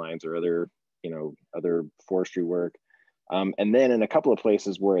dozer lines or other forestry work. And then in a couple of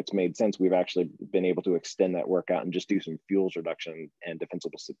places where it's made sense, we've actually been able to extend that work out and just do some fuels reduction and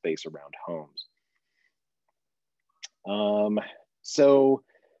defensible space around homes. So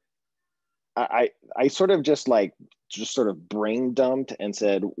I sort of just sort of brain dumped and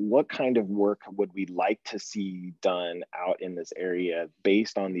said, what kind of work would we like to see done out in this area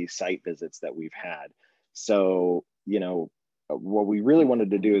based on these site visits that we've had? So, what we really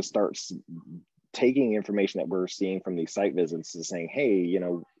wanted to do is start taking information that we're seeing from these site visits and saying, hey,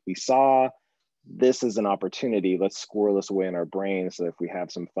 we saw this as an opportunity. Let's squirrel this away in our brains so if we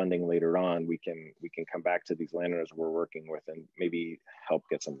have some funding later on, we can come back to these landowners we're working with and maybe help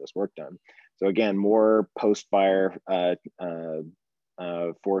get some of this work done. So again, more post-fire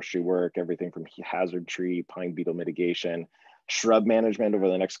forestry work, everything from hazard tree, pine beetle mitigation, shrub management over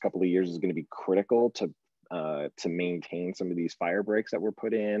the next couple of years is going to be critical to maintain some of these fire breaks that were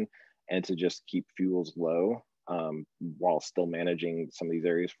put in and to just keep fuels low while still managing some of these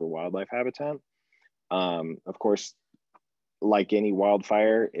areas for wildlife habitat. Of course, like any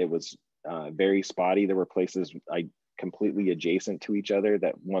wildfire, it was very spotty. There were places completely adjacent to each other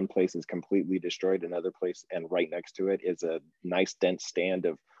that one place is completely destroyed, another place, and right next to it is a nice dense stand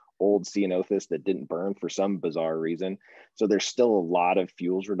of old ceanothus that didn't burn for some bizarre reason. So there's still a lot of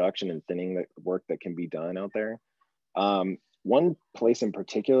fuels reduction and thinning work that can be done out there. One place in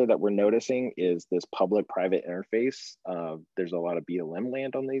particular that we're noticing is this public-private interface. There's a lot of BLM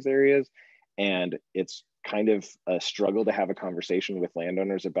land on these areas, and it's kind of a struggle to have a conversation with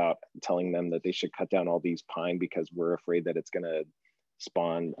landowners about telling them that they should cut down all these pine because we're afraid that it's going to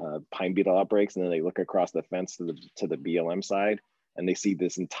spawn pine beetle outbreaks. And then they look across the fence to the BLM side, and they see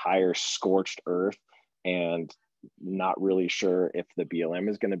this entire scorched earth, and not really sure if the BLM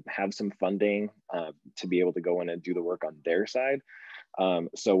is going to have some funding to be able to go in and do the work on their side.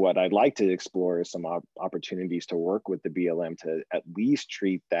 So what I'd like to explore is some opportunities to work with the BLM to at least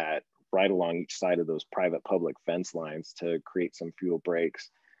treat that right along each side of those private public fence lines to create some fuel breaks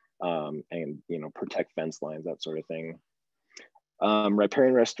and, you know, protect fence lines, that sort of thing.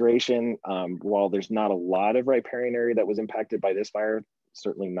 Riparian restoration, while there's not a lot of riparian area that was impacted by this fire,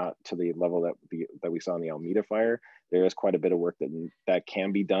 certainly not to the level that we saw in the Alameda fire, there is quite a bit of work that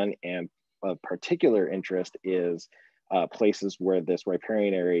can be done. And of particular interest is places where this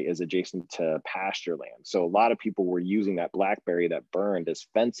riparian area is adjacent to pasture land. So a lot of people were using that blackberry that burned as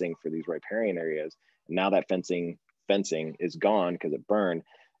fencing for these riparian areas. Now that fencing is gone because it burned.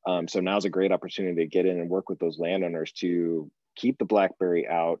 So now's a great opportunity to get in and work with those landowners to keep the blackberry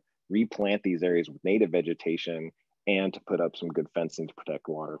out, replant these areas with native vegetation, and to put up some good fencing to protect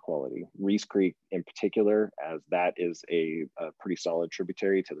water quality. Reese Creek in particular, as that is a pretty solid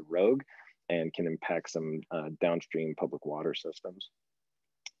tributary to the Rogue and can impact some downstream public water systems.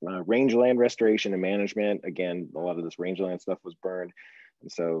 Rangeland restoration and management, again, a lot of this rangeland stuff was burned.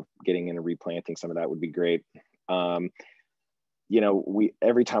 And so getting in and replanting some of that would be great. You know,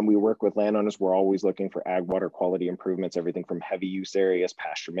 every time we work with landowners, we're always looking for ag water quality improvements, everything from heavy use areas,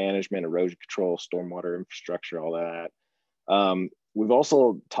 pasture management, erosion control, stormwater infrastructure, all that. We've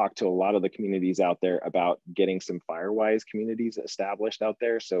also talked to a lot of the communities out there about getting some Firewise communities established out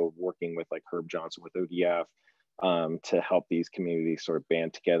there. So working with like Herb Johnson with ODF to help these communities sort of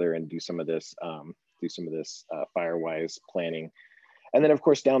band together and do some of this Firewise planning. And then of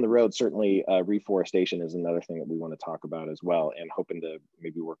course, down the road, certainly reforestation is another thing that we want to talk about as well, and hoping to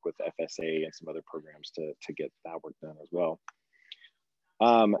maybe work with FSA and some other programs to get that work done as well.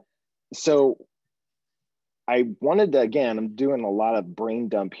 So I wanted to, again, I'm doing a lot of brain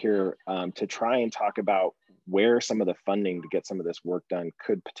dump here to try and talk about where some of the funding to get some of this work done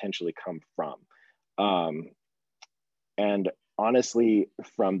could potentially come from. And honestly,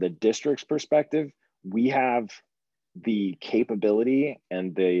 from the district's perspective, we have the capability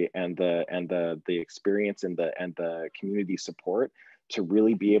and the experience and the community support to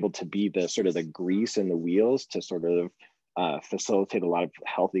really be able to be the sort of the grease in the wheels to sort of facilitate a lot of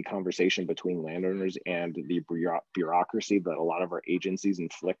healthy conversation between landowners and the bureaucracy that a lot of our agencies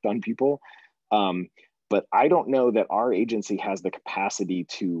inflict on people. But I don't know that our agency has the capacity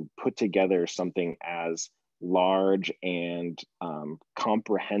to put together something as large and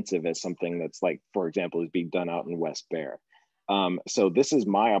comprehensive as something that's like, for example, is being done out in West Bear. So this is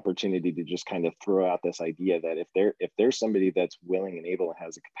my opportunity to just kind of throw out this idea that if there's somebody that's willing and able and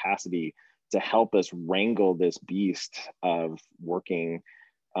has a capacity to help us wrangle this beast of working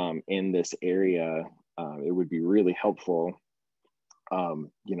in this area, it would be really helpful. You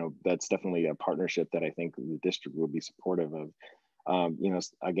know, that's definitely a partnership that I think the district will be supportive of. You know,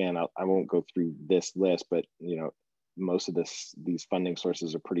 again, I won't go through this list, but you know, most of these funding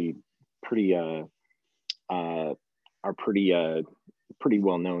sources are pretty well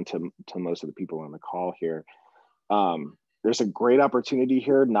known to most of the people on the call here. There's a great opportunity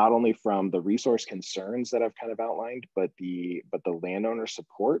here, not only from the resource concerns that I've kind of outlined, but the landowner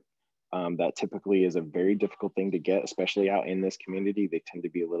support. That typically is a very difficult thing to get, especially out in this community. They tend to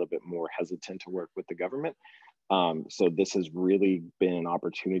be a little bit more hesitant to work with the government. So this has really been an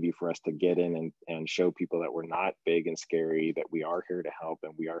opportunity for us to get in and show people that we're not big and scary, that we are here to help,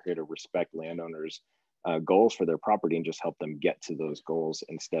 and we are here to respect landowners' goals for their property and just help them get to those goals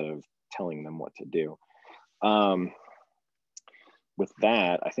instead of telling them what to do. With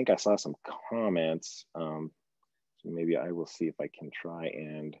that, I think I saw some comments. So maybe I will see if I can try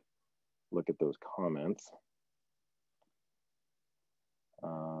and look at those comments.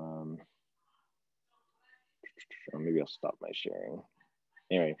 Or maybe I'll stop my sharing.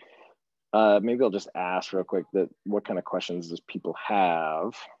 Anyway, maybe I'll just ask real quick that what kind of questions does people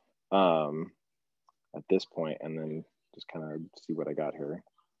have at this point, and then just kind of see what I got here.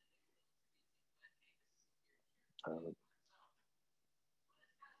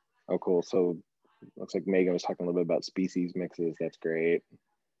 Oh, cool. So looks like Megan was talking a little bit about species mixes. That's great.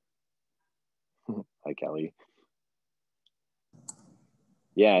 Hi, Kelly.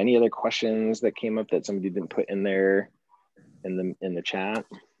 Yeah, any other questions that came up that somebody didn't put in there in the chat?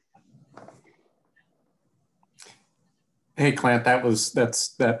 Hey, Clint,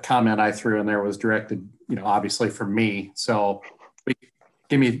 that comment I threw in there was directed, obviously for me. So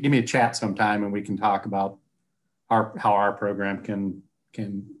give me a chat sometime and we can talk about how our program can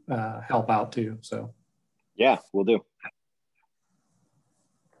help out too. So yeah, we'll do.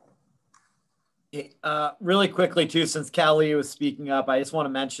 Really quickly too, since Callie was speaking up, I just want to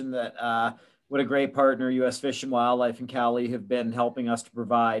mention that what a great partner U.S. Fish and Wildlife and Callie have been helping us to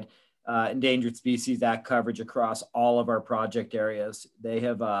provide Endangered Species Act coverage across all of our project areas. They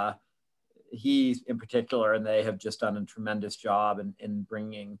have, he in particular, and they have just done a tremendous job in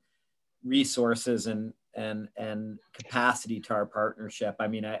bringing resources and capacity to our partnership. I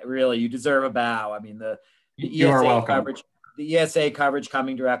mean, really, you deserve a bow. I mean, the ESA coverage. The ESA coverage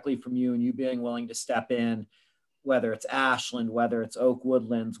coming directly from you and you being willing to step in, whether it's Ashland, whether it's Oak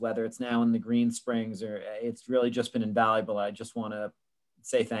Woodlands, whether it's now in the Green Springs, or it's really just been invaluable. I just want to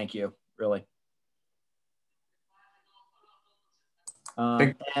say thank you, really.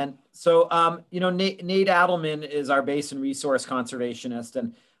 And so, Nate Adelman is our basin resource conservationist,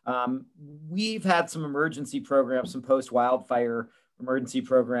 and we've had some emergency programs, some post-wildfire emergency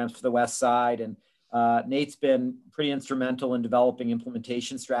programs for the West Side, and Nate's been pretty instrumental in developing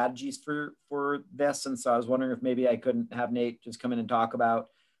implementation strategies for this. And so I was wondering if maybe I couldn't have Nate just come in and talk about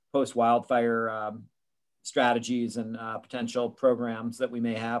post-wildfire strategies and potential programs that we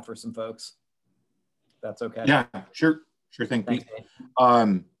may have for some folks. That's okay. Yeah, sure thing, Pete.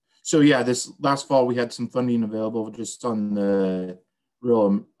 So yeah, this last fall we had some funding available just on the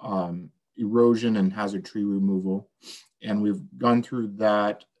real erosion and hazard tree removal. And we've gone through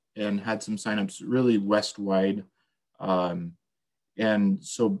that and had some signups really west-wide. And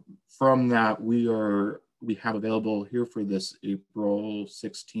so from that, we have available here for this April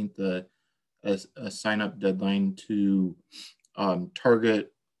 16th, a sign-up deadline to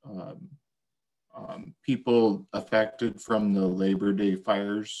target people affected from the Labor Day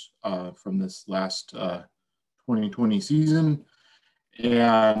fires from this last 2020 season.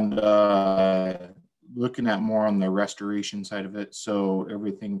 And looking at more on the restoration side of it. So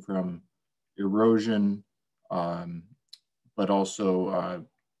everything from erosion, but also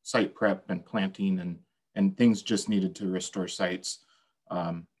site prep and planting and things just needed to restore sites.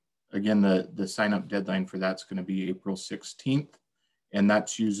 Again, the sign up deadline for that's going to be April 16th. And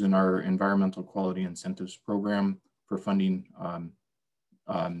that's using our environmental quality incentives program for funding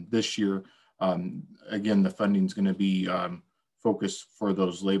this year. Again, the funding is going to be focused for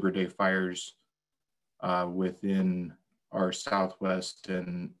those Labor Day fires within our Southwest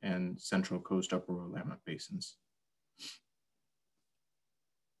and Central Coast Upper Willamette basins.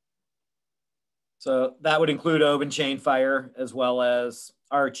 So that would include Oban Chain Fire, as well as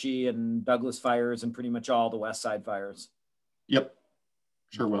Archie and Douglas fires and pretty much all the West Side fires. Yep,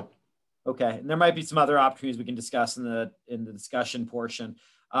 sure will. Okay, and there might be some other opportunities we can discuss in the discussion portion.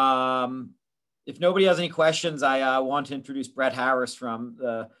 If nobody has any questions, I want to introduce Brett Harris from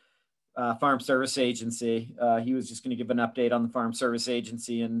the Farm Service Agency. He was just going to give an update on the Farm Service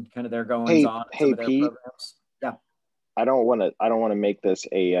Agency and kind of their goings on. Hey, Pete. Programs. Yeah. I don't want to make this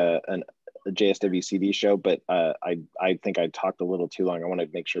a JSWCD show, but I think I talked a little too long. I want to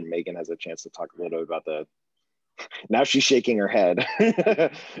make sure Megan has a chance to talk a little bit about the. Now she's shaking her head.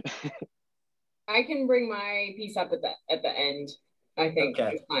 I can bring my piece up at the end. I think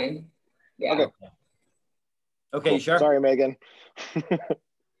it's fine. Yeah. Okay, cool. Sure. Sorry, Megan.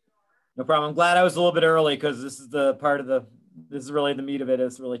 No problem. I'm glad I was a little bit early because this is the part of this is really the meat of it,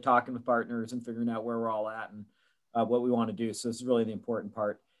 is really talking with partners and figuring out where we're all at and what we want to do. So this is really the important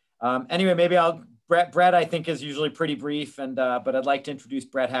part. Anyway, maybe Brett, I think, is usually pretty brief, but I'd like to introduce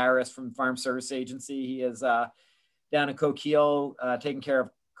Brett Harris from Farm Service Agency. He is down in Coquille, taking care of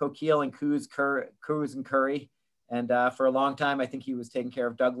Coquille and Coos and Curry. And for a long time, I think he was taking care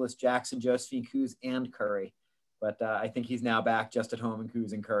of Douglas, Jackson, Josephine, Coos, and Curry. But I think he's now back just at home in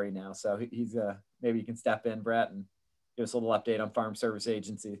Coos and Curry now. So he's maybe you can step in, Brett, and give us a little update on Farm Service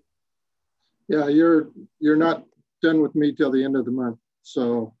Agency. Yeah, you're not done with me till the end of the month.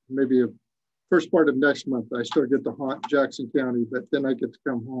 So maybe first part of next month, I still get to haunt Jackson County, but then I get to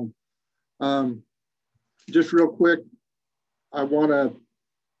come home. Just real quick, I want to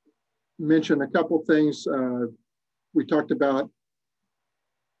mention a couple things. We talked about,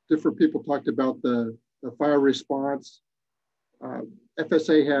 different people talked about the fire response.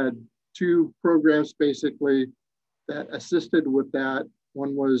 FSA had 2 programs basically that assisted with that.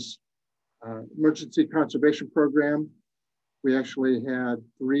 One was Emergency Conservation Program. We actually had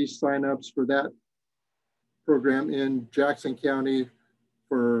 3 signups for that program in Jackson County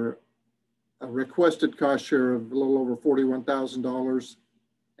for a requested cost share of a little over $41,000.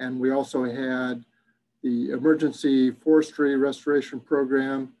 And we also had the Emergency Forestry Restoration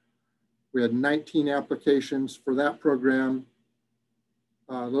Program. We had 19 applications for that program,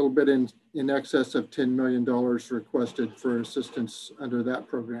 a little bit in excess of $10 million requested for assistance under that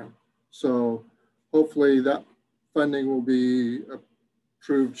program. So hopefully that funding will be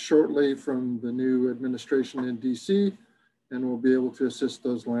approved shortly from the new administration in DC, and we'll be able to assist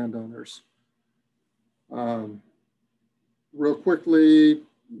those landowners. Real quickly,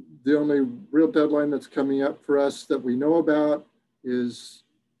 the only real deadline that's coming up for us that we know about is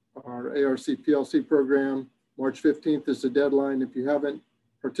our ARC PLC program. March 15th is the deadline. If you haven't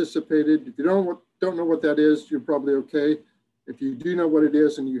participated, if you don't know what that is, you're probably okay. If you do know what it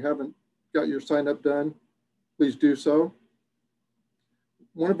is and you haven't got your sign up done, please do so.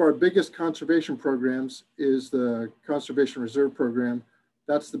 One of our biggest conservation programs is the Conservation Reserve Program.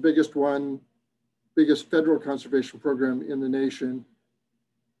 That's the biggest one, biggest federal conservation program in the nation.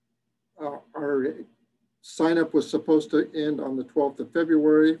 Our sign up was supposed to end on the 12th of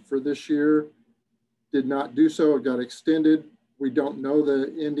February for this year. Did not do so, it got extended. We don't know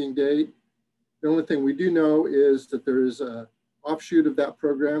the ending date. The only thing we do know is that there is an offshoot of that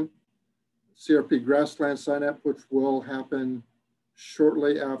program, CRP grassland sign up, which will happen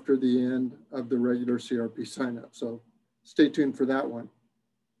shortly after the end of the regular CRP sign up. So stay tuned for that one.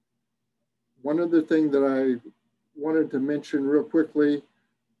 One other thing that I wanted to mention real quickly,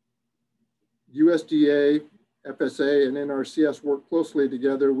 USDA, FSA, and NRCS work closely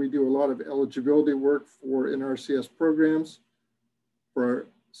together. We do a lot of eligibility work for NRCS programs. For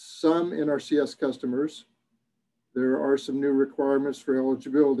some NRCS customers, there are some new requirements for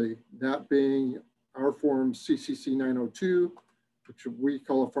eligibility, that being our form CCC 902, which we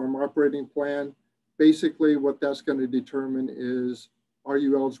call a farm operating plan. Basically, what that's going to determine is, are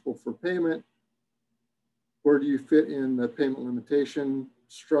you eligible for payment? Where do you fit in the payment limitation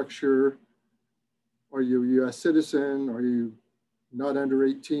structure? Are you a US citizen? Are you not under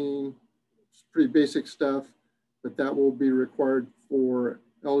 18? It's pretty basic stuff, but that will be required for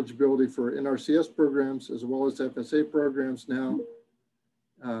eligibility for NRCS programs as well as FSA programs now,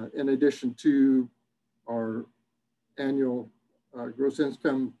 in addition to our annual gross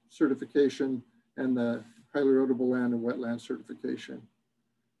income certification and the highly erodible land and wetland certification.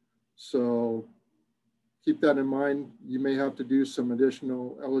 So keep that in mind. You may have to do some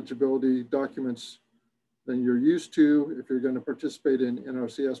additional eligibility documents than you're used to if you're going to participate in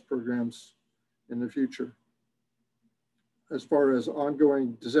NRCS programs in the future. As far as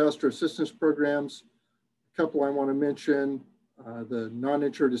ongoing disaster assistance programs, a couple I want to mention, the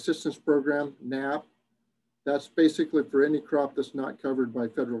Non-Insured Assistance Program, NAP. That's basically for any crop that's not covered by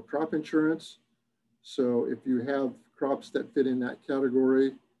federal crop insurance. So if you have crops that fit in that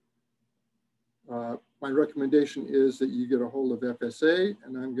category, my recommendation is that you get a hold of FSA,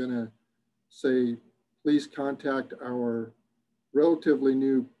 and I'm going to say, please contact our relatively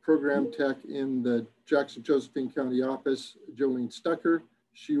new program tech in the Jackson-Josephine County office, Jolene Stucker.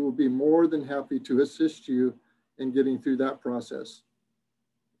 She will be more than happy to assist you in getting through that process.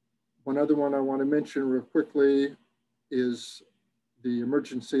 One other one I want to mention real quickly is the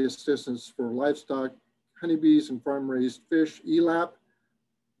Emergency Assistance for Livestock, Honeybees and Farm-Raised Fish, ELAP.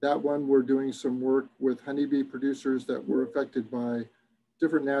 That one, we're doing some work with honeybee producers that were affected by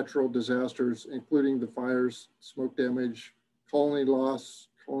different natural disasters, including the fires, smoke damage, colony loss,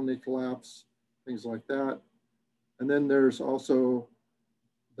 colony collapse, things like that. And then there's also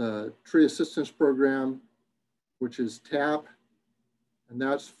the Tree Assistance Program, which is TAP, and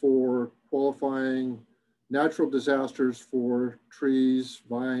that's for qualifying natural disasters for trees,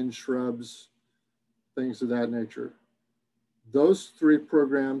 vines, shrubs, things of that nature. Those 3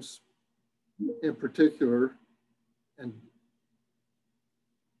 programs in particular, and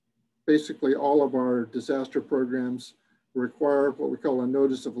basically all of our disaster programs, require what we call a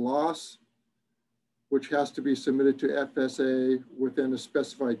notice of loss, which has to be submitted to FSA within a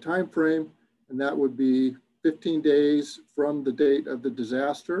specified time frame, and that would be 15 days from the date of the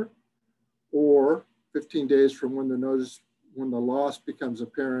disaster, or 15 days from when the loss becomes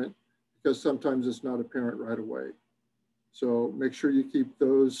apparent, because sometimes it's not apparent right away. So make sure you keep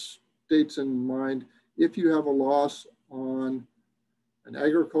those dates in mind. If you have a loss on an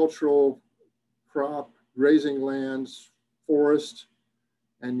agricultural crop, grazing lands, forest,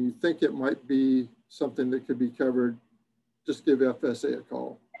 and you think it might be something that could be covered, just give FSA a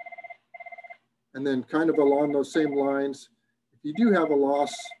call. And then kind of along those same lines, if you do have a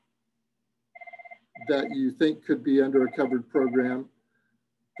loss that you think could be under a covered program,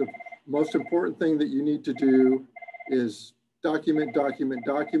 the most important thing that you need to do is document,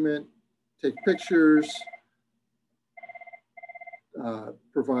 take pictures,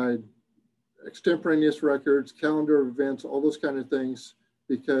 provide extemporaneous records, calendar of events, all those kind of things,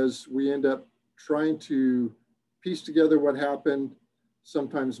 because we end up trying to piece together what happened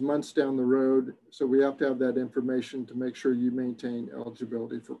sometimes months down the road. So we have to have that information to make sure you maintain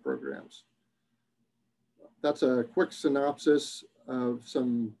eligibility for programs. That's a quick synopsis of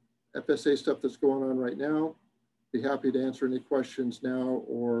some FSA stuff that's going on right now. Be happy to answer any questions now,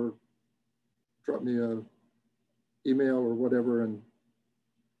 or drop me a email or whatever, and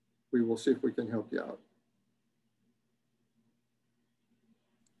we will see if we can help you out.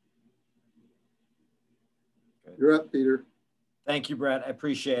 You're up, Peter. Thank you, Brett. I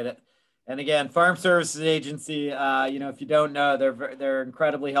appreciate it. And again, Farm Services Agency, you know, if you don't know, they're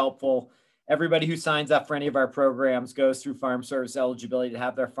incredibly helpful. Everybody who signs up for any of our programs goes through Farm Service eligibility to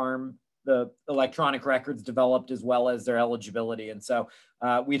have their the electronic records developed, as well as their eligibility. And so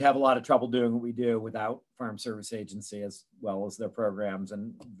we'd have a lot of trouble doing what we do without Farm Service Agency, as well as their programs,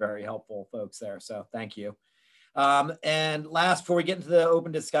 and very helpful folks there. So thank you. And last, before we get into the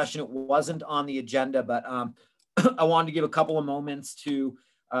open discussion, it wasn't on the agenda, but I wanted to give a couple of moments to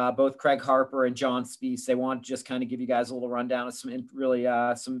both Craig Harper and John Spees. They want to just kind of give you guys a little rundown of some really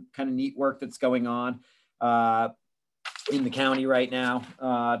some kind of neat work that's going on in the county right now.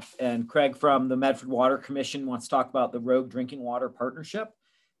 And Craig from the Medford Water Commission wants to talk about the Rogue Drinking Water Partnership.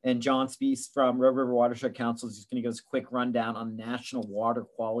 And John Spees from Rogue River Watershed Council is just going to give us a quick rundown on the National Water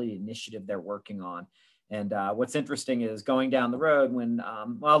Quality Initiative they're working on. And what's interesting is going down the road when,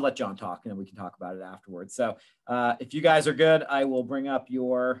 well, I'll let John talk and then we can talk about it afterwards. So if you guys are good, I will bring up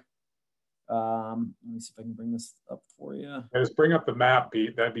your, let me see if I can bring this up for you. Just bring up the map,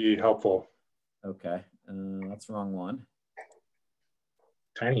 Pete. That'd be helpful. Okay, that's the wrong one.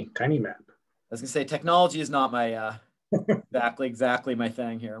 Tiny map. I was gonna say technology is not my exactly my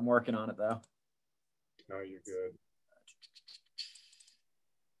thing here. I'm working on it though. No, you're good.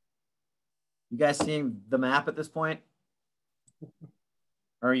 You guys seeing the map at this point?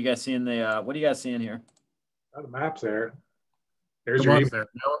 Or are you guys seeing the, what are you guys seeing here? Oh, the map's there. There's your email. There.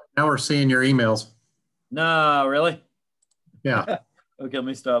 Now we're seeing your emails. No, really? Yeah. Okay, let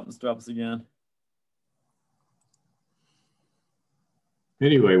me stop. Let's drop this again.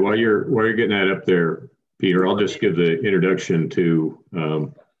 Anyway, while you're getting that up there, Peter, I'll just give the introduction to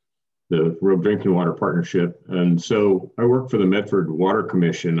the Rogue Drinking Water Partnership. And so I work for the Medford Water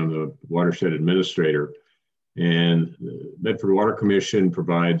Commission. I'm the watershed administrator. And the Medford Water Commission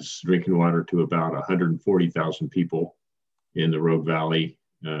provides drinking water to about 140,000 people in the Rogue Valley.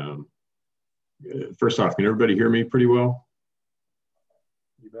 First off, can everybody hear me pretty well?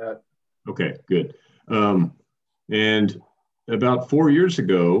 You bet. Okay, good. And about 4 years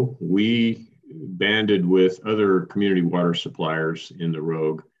ago, we banded with other community water suppliers in the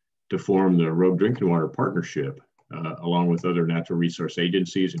Rogue to form the Rogue Drinking Water Partnership, along with other natural resource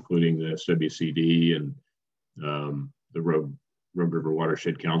agencies, including the SWCD and the Rogue River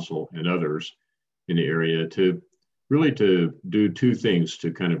Watershed Council and others in the area, to really to do two things: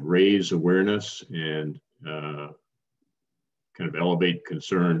 to kind of raise awareness and kind of elevate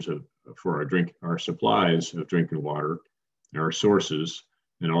concerns for our supplies of drinking water, our sources,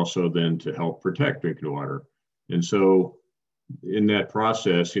 and also then to help protect drinking water. And so in that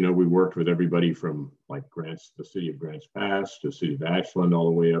process, you know, we worked with everybody from like the city of Grants Pass to the city of Ashland, all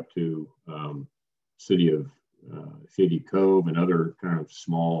the way up to city of Shady Cove and other kind of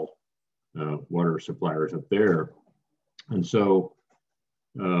small water suppliers up there. And so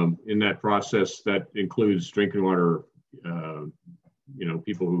in that process, that includes drinking water, you know,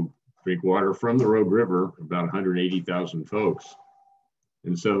 people who drink water from the Rogue River, about 180,000 folks.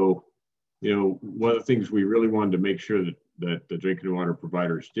 And so, you know, one of the things we really wanted to make sure that the drinking water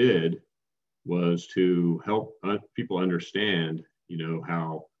providers did was to help people understand, you know,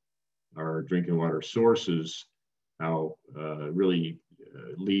 how our drinking water sources, how really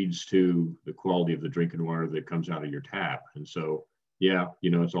leads to the quality of the drinking water that comes out of your tap. And so, yeah,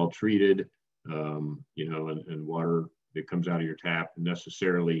 you know, it's all treated, you know, and water that comes out of your tap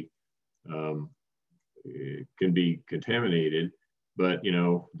necessarily can be contaminated. But, you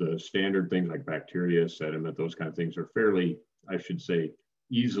know, the standard things like bacteria, sediment, those kind of things are fairly, I should say,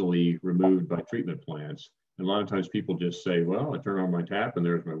 easily removed by treatment plants. And a lot of times people just say, well, I turn on my tap and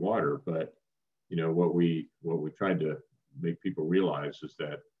there's my water. But, you know, what we tried to make people realize is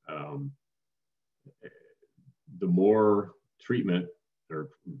that the more treatment,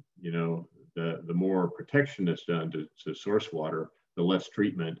 or, you know, the more protection that's done to source water, the less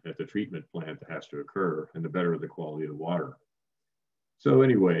treatment at the treatment plant that has to occur, and the better the quality of the water. So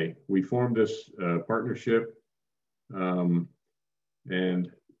anyway, we formed this partnership, and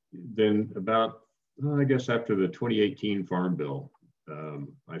then about, I guess after the 2018 Farm Bill,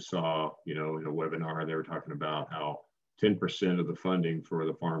 I saw, in a webinar, they were talking about how 10% of the funding for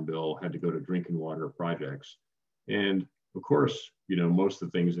the Farm Bill had to go to drinking water projects. And of course, most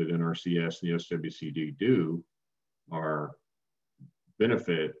of the things that NRCS and the SWCD do are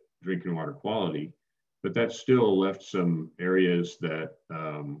benefit drinking water quality, but that still left some areas that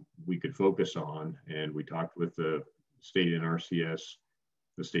we could focus on. And we talked with the state NRCS,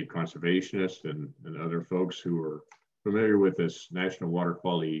 the state conservationists, and other folks who are familiar with this National Water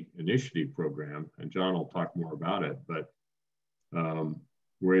Quality Initiative program, and John will talk more about it, but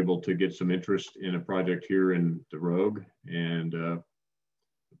we're able to get some interest in a project here in the Rogue and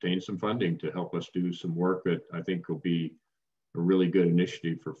obtain some funding to help us do some work that I think will be a really good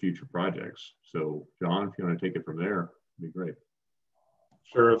initiative for future projects. So John, if you want to take it from there, it'd be great.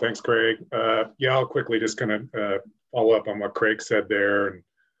 Sure, thanks, Craig. Yeah, I'll quickly just kind of follow up on what Craig said there. And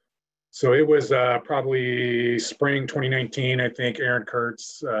so it was probably spring 2019, I think. Aaron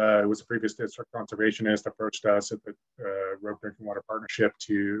Kurtz, who was a previous district conservationist, approached us at the Rogue Drinking Water Partnership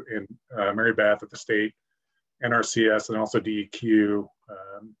in Mary Beth at the state NRCS and also DEQ,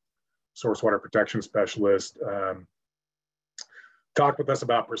 source water protection specialist, talked with us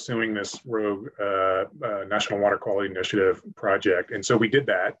about pursuing this Rogue National Water Quality Initiative project. And so we did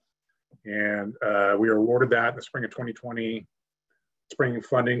that. And we were awarded that in the spring of 2020, bringing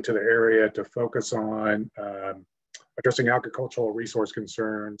funding to the area to focus on addressing agricultural resource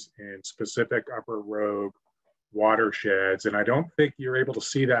concerns in specific Upper Rogue watersheds. And I don't think you're able to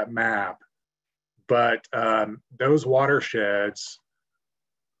see that map, but those watersheds,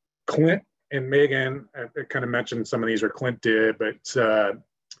 Clint and Megan, I kind of mentioned some of these, or Clint did, but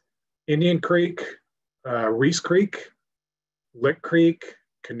Indian Creek, Reese Creek, Lick Creek,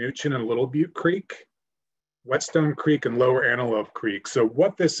 Canuchin and Little Butte Creek, Whetstone Creek, and Lower Antelope Creek. So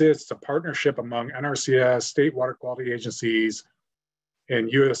what this is, it's a partnership among NRCS, state water quality agencies,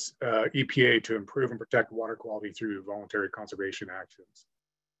 and US EPA to improve and protect water quality through voluntary conservation actions.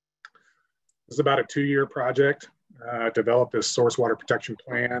 This is about a 2-year project. Develop this source water protection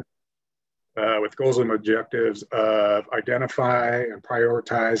plan with goals and objectives of identify and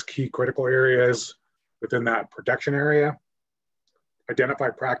prioritize key critical areas within that protection area, identify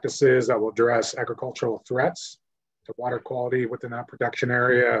practices that will address agricultural threats to water quality within that protection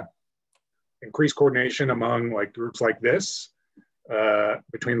area, increase coordination among groups like this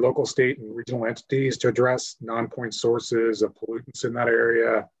between local, state, and regional entities to address non-point sources of pollutants in that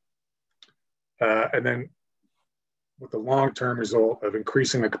area. And then with the long-term result of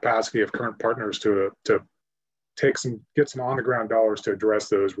increasing the capacity of current partners to get some on-the-ground dollars to address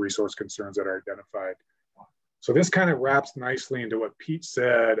those resource concerns that are identified. So this kind of wraps nicely into what Pete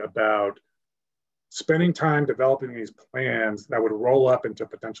said about spending time developing these plans that would roll up into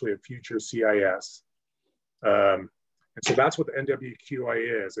potentially a future CIS. And so that's what the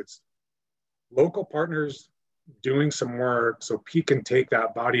NWQI is. It's local partners doing some work so Pete can take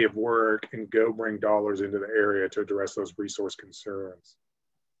that body of work and go bring dollars into the area to address those resource concerns.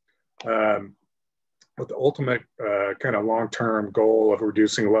 With the ultimate kind of long-term goal of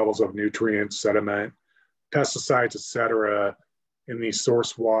reducing levels of nutrients, sediment, pesticides, et cetera, in these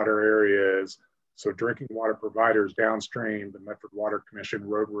source water areas. So drinking water providers downstream, the Medford Water Commission,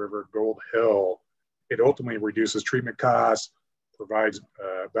 Rogue River, Gold Hill, it ultimately reduces treatment costs, provides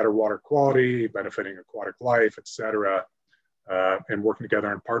better water quality, benefiting aquatic life, et cetera, and working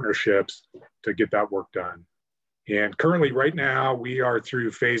together in partnerships to get that work done. And currently, right now, we are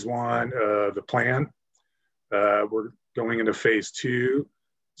through phase 1 of the plan. We're going into phase 2.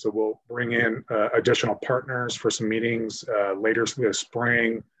 So we'll bring in additional partners for some meetings later this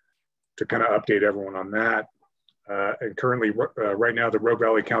spring to kind of update everyone on that. And currently, right now, the Rogue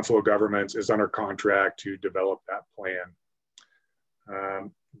Valley Council of Governments is under contract to develop that plan.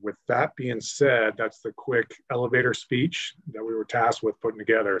 With that being said, that's the quick elevator speech that we were tasked with putting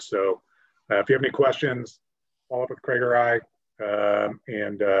together. So if you have any questions, follow up with Craig or I,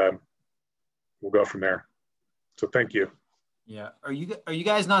 and we'll go from there. So thank you. Yeah. Are you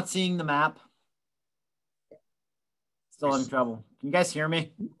guys not seeing the map? Still in trouble. Can you guys hear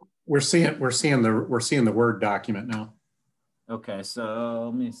me? We're seeing the Word document now. Okay, so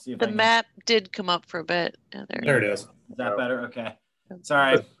let me see if the map did come up for a bit. Yeah, there it is. Is that better? Okay.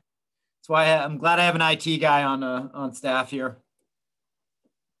 Sorry. That's why I'm glad I have an IT guy on staff here.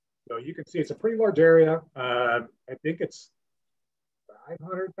 So you can see it's a pretty large area. I think it's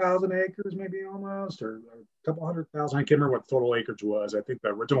 500,000 acres, maybe almost, or a couple 100,000. I can't remember what total acreage was. I think the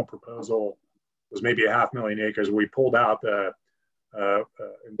original proposal was maybe 500,000 acres. We pulled out the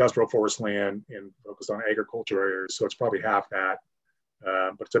industrial forest land and focused on agriculture areas, so it's probably half that.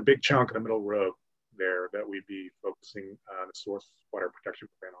 But it's a big chunk in the middle road there that we'd be focusing on the source water protection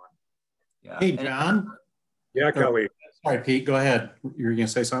plan on. Yeah. Hey, John. Yeah, Kelly. Sorry, Pete, go ahead. You were going to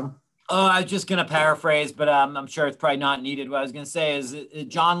say something? Oh, I was just going to paraphrase, but I'm sure it's probably not needed. What I was going to say is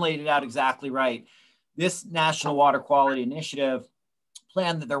John laid it out exactly right. This National Water Quality Initiative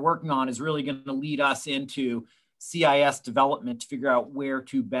plan that they're working on is really going to lead us into CIS development to figure out where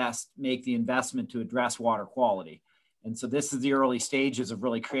to best make the investment to address water quality. And so this is the early stages of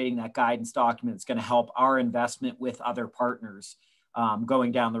really creating that guidance document that's going to help our investment with other partners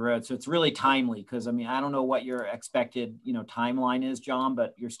going down the road. So it's really timely because, I mean, I don't know what your expected, timeline is, John,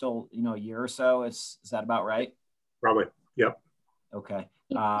 but you're still, a year or so. Is that about right? Probably. Yep. Okay.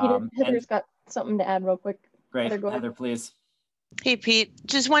 Heather's got something to add real quick. Great. Heather, please. Hey, Pete,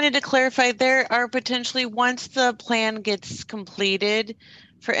 just wanted to clarify, there are potentially, once the plan gets completed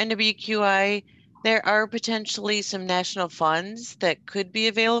for NWQI, there are potentially some national funds that could be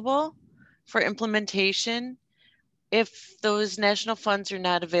available for implementation. If those national funds are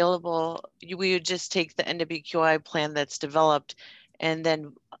not available, we would just take the NWQI plan that's developed. And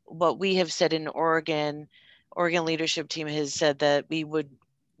then what we have said in Oregon leadership team has said that we would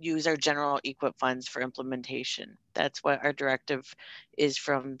use our general EQIP funds for implementation. That's what our directive is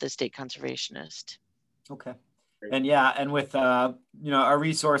from the state conservationist. Okay. And yeah, and with, our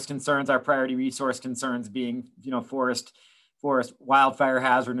resource concerns, our priority resource concerns being, forest, wildfire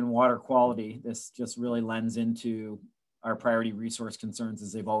hazard, and water quality, this just really lends into our priority resource concerns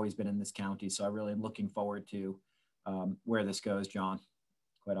as they've always been in this county. So I really am looking forward to where this goes, John,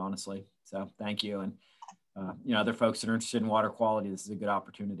 quite honestly. So thank you. And, other folks that are interested in water quality, this is a good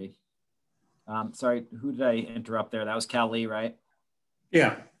opportunity. Sorry, who did I interrupt there? That was Kelly, right?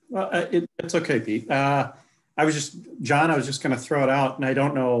 Yeah, well, it's okay, Pete. John, I was just going to throw it out, and I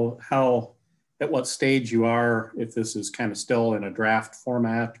don't know at what stage you are, if this is kind of still in a draft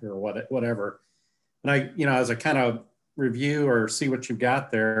format or whatever. And as I kind of review or see what you've got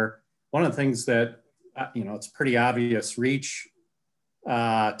there, one of the things that, it's pretty obvious reach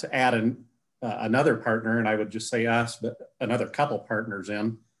to add another partner, and I would just say us, but another couple partners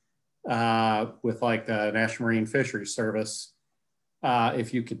in with like the National Marine Fisheries Service.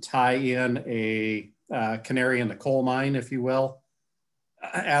 If you could tie in a canary in the coal mine, if you will,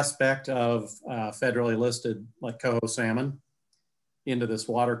 aspect of federally listed like coho salmon into this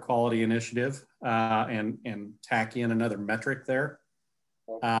water quality initiative and tack in another metric there,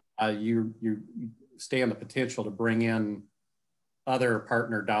 you stand the potential to bring in other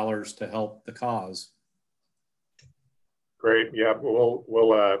partner dollars to help the cause. Great. Yeah, we'll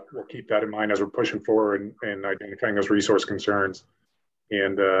keep that in mind as we're pushing forward and identifying those resource concerns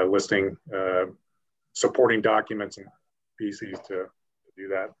and listing supporting documents and pieces to do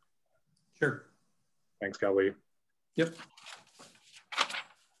that. Sure. Thanks, Kelly. Yep.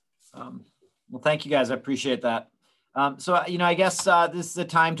 Well, thank you guys. I appreciate that. So, I guess this is the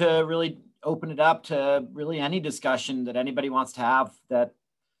time to really open it up to really any discussion that anybody wants to have that,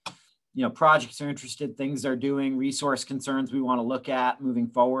 projects are interested, things they're doing, resource concerns we want to look at moving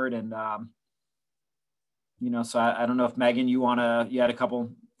forward. And, so I don't know if Megan, you had a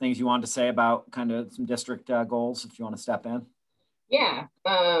couple things you wanted to say about kind of some district goals, if you want to step in. Yeah,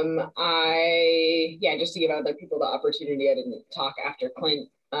 just to give other people the opportunity, I didn't talk after Clint,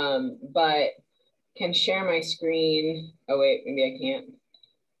 but can share my screen. Oh wait, maybe I can't.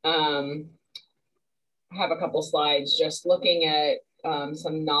 I have a couple slides just looking at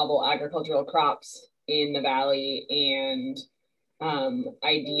some novel agricultural crops in the Valley and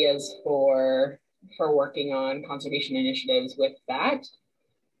ideas for working on conservation initiatives with that.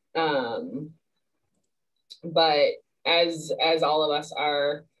 But as all of us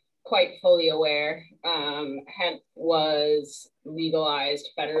are quite fully aware, hemp was legalized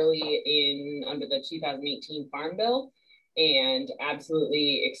federally under the 2018 Farm Bill and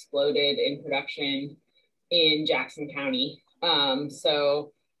absolutely exploded in production in Jackson County.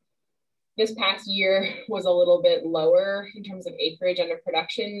 So this past year was a little bit lower in terms of acreage under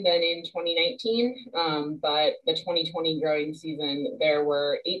production than in 2019, but the 2020 growing season, there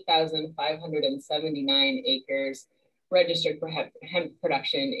were 8,579 acres registered for hemp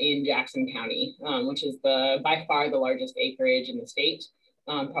production in Jackson County, which is by far the largest acreage in the state,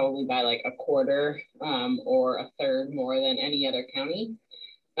 probably by like a quarter or a third more than any other county.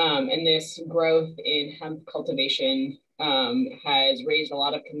 And this growth in hemp cultivation has raised a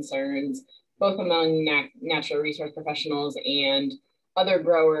lot of concerns, both among natural resource professionals and other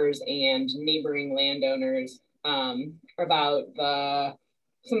growers and neighboring landowners about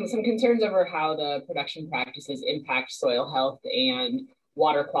some concerns over how the production practices impact soil health and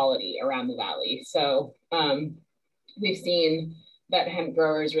water quality around the valley. So we've seen that hemp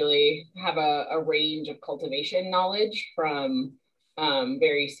growers really have a range of cultivation knowledge, from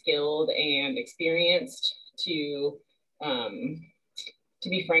very skilled and experienced to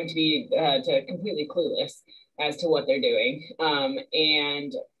be frank, to completely clueless as to what they're doing.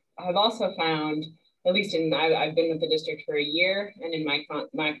 And I've also found, at least I've been with the district for a year, and in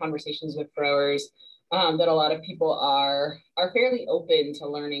my conversations with growers, that a lot of people are fairly open to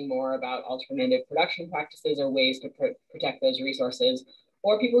learning more about alternative production practices or ways to protect those resources,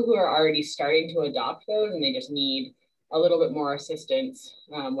 or people who are already starting to adopt those and they just need a little bit more assistance,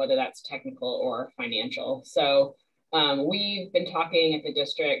 whether that's technical or financial. So we've been talking at the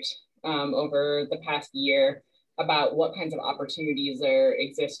district over the past year about what kinds of opportunities there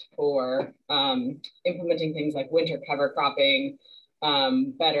exist for implementing things like winter cover cropping,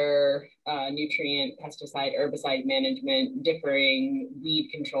 better nutrient, pesticide, herbicide management, differing weed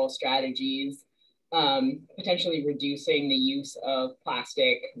control strategies, potentially reducing the use of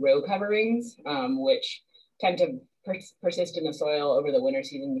plastic row coverings, which tend to persist in the soil over the winter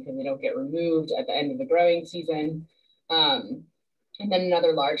season because they don't get removed at the end of the growing season. And then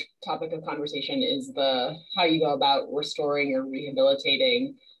another large topic of conversation is how you go about restoring or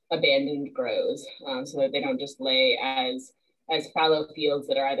rehabilitating abandoned grows, so that they don't just lay as fallow fields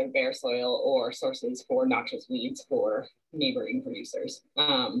that are either bare soil or sources for noxious weeds for neighboring producers.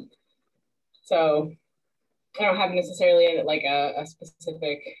 So I don't have necessarily like a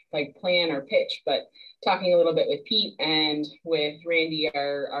specific like plan or pitch, but talking a little bit with Pete and with Randy,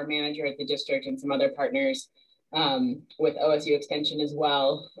 our manager at the district, and some other partners, with OSU Extension as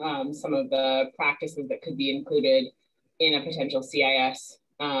well, some of the practices that could be included in a potential CIS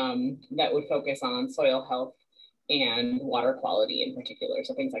that would focus on soil health and water quality in particular.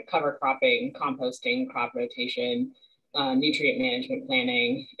 So things like cover cropping, composting, crop rotation, nutrient management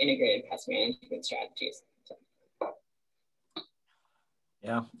planning, integrated pest management strategies. So.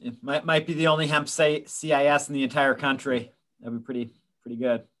 Yeah, it might be the only hemp CIS in the entire country. That'd be pretty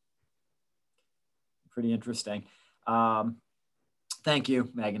good. Pretty interesting. Thank you,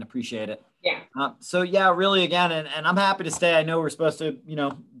 Megan. Appreciate it. Yeah. So yeah, really again, and I'm happy to stay. I know we're supposed to,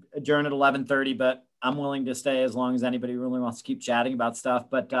 adjourn at 11:30, but I'm willing to stay as long as anybody really wants to keep chatting about stuff.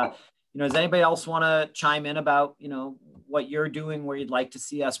 But does anybody else want to chime in about what you're doing, where you'd like to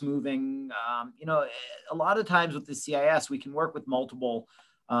see us moving? A lot of times with the CIS, we can work with multiple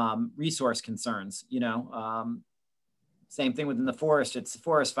resource concerns. Same thing within the forest. It's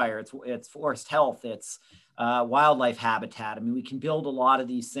forest fire. It's forest health. It's wildlife habitat. I mean, we can build a lot of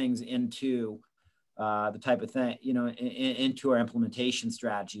these things into the type of thing, into our implementation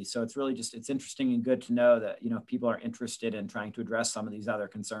strategy. So it's really it's interesting and good to know that, people are interested in trying to address some of these other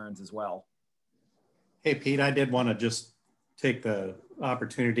concerns as well. Hey, Pete, I did want to just take the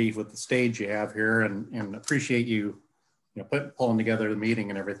opportunity with the stage you have here and appreciate you, pulling together the meeting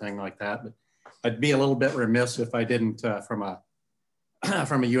and everything like that. But I'd be a little bit remiss if I didn't, from a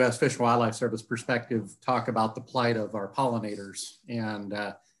U.S. Fish and Wildlife Service perspective, talk about the plight of our pollinators. And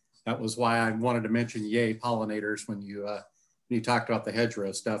that was why I wanted to mention yay pollinators when you talked about the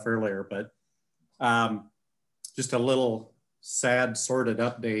hedgerow stuff earlier. But just a little sad, sordid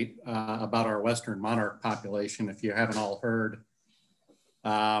update about our Western monarch population. If you haven't all heard,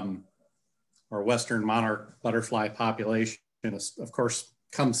 our Western monarch butterfly population is, of course,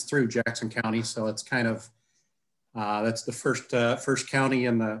 comes through Jackson County. So it's kind of, that's the first county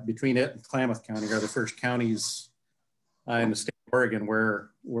between it and Klamath County are the first counties in the state of Oregon where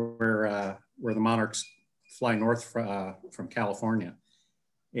the monarchs fly north from California.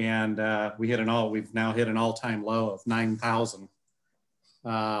 And we've now hit an all-time low of 9,000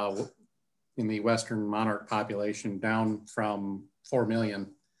 in the Western monarch population, down from 4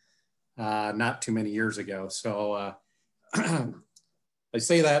 million not too many years ago. So I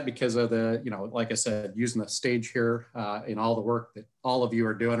say that because of like I said, using the stage here in all the work that all of you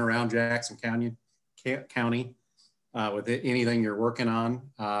are doing around Jackson County with anything you're working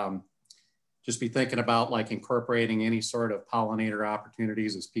on. Just be thinking about like incorporating any sort of pollinator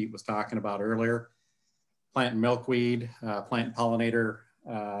opportunities, as Pete was talking about earlier. Planting milkweed, planting pollinator,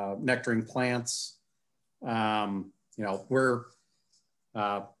 nectaring plants.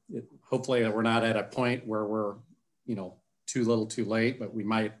 Hopefully we're not at a point where we're, too little too late, but we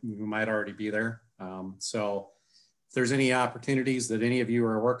might already be there. So if there's any opportunities that any of you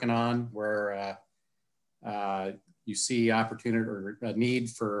are working on where you see opportunity or a need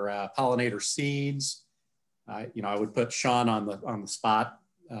for pollinator seeds, I would put Sean on the spot,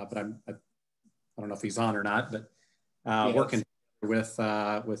 but I don't know if he's on or not, but working with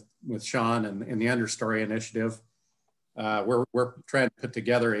Sean and the Understory Initiative, we're trying to put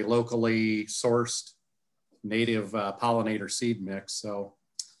together a locally sourced native pollinator seed mix. So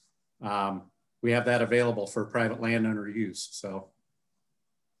we have that available for private landowner use. So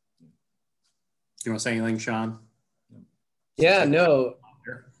do you want to say anything, Sean? Yeah, no.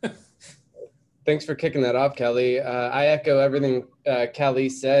 Thanks for kicking that off, Kelly. I echo everything Kelly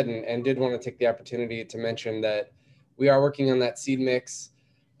said, and did want to take the opportunity to mention that we are working on that seed mix,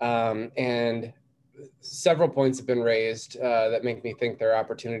 and several points have been raised that make me think there are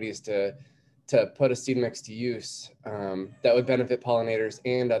opportunities to put a seed mix to use that would benefit pollinators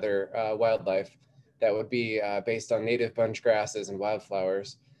and other wildlife that would be based on native bunch grasses and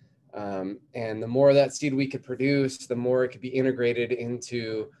wildflowers. And the more of that seed we could produce, the more it could be integrated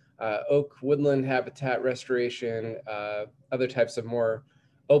into oak woodland habitat restoration, other types of more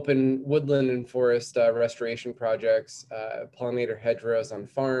open woodland and forest restoration projects, pollinator hedgerows on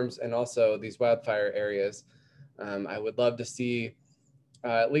farms, and also these wildfire areas. I would love to see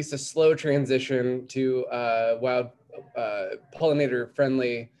at least a slow transition to pollinator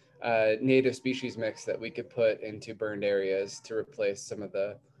friendly native species mix that we could put into burned areas to replace some of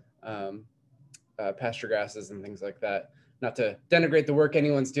the pasture grasses and things like that. Not to denigrate the work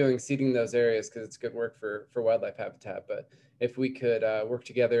anyone's doing seeding those areas, because it's good work for wildlife habitat, but if we could work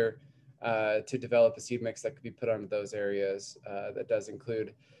together to develop a seed mix that could be put onto those areas that does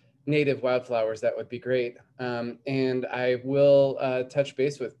include native wildflowers, that would be great. And I will touch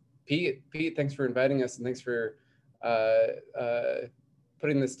base with Pete. Pete, thanks for inviting us, and thanks for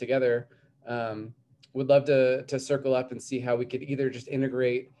putting this together. Would love to circle up and see how we could either just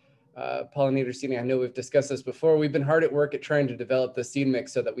integrate pollinator seeding. I know we've discussed this before. We've been hard at work at trying to develop the seed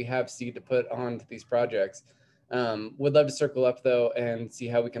mix so that we have seed to put onto these projects. Would love to circle up though and see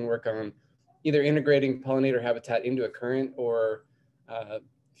how we can work on either integrating pollinator habitat into a current or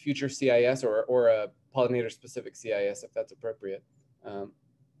future CIS or a pollinator specific CIS if that's appropriate.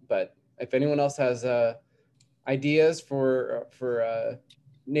 But if anyone else has ideas for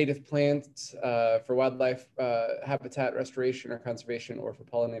native plants for wildlife habitat restoration or conservation, or for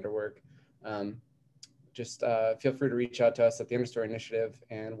pollinator work, just feel free to reach out to us at the Understory Initiative,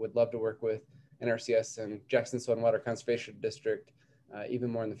 and would love to work with NRCS and Jackson Soil and Water Conservation District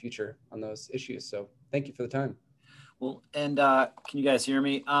even more in the future on those issues. So thank you for the time. Well, and can you guys hear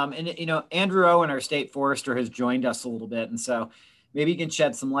me? And Andrew Owen, our state forester, has joined us a little bit, and so maybe you can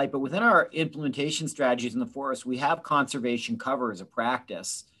shed some light. But within our implementation strategies in the forest, we have conservation cover as a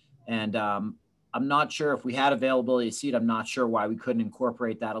practice, and I'm not sure if we had availability of seed. I'm not sure why we couldn't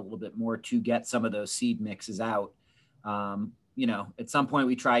incorporate that a little bit more to get some of those seed mixes out. At some point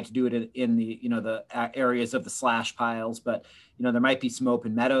we tried to do it in the the areas of the slash piles, but there might be some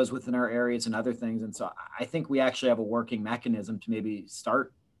open meadows within our areas and other things. And so I think we actually have a working mechanism to maybe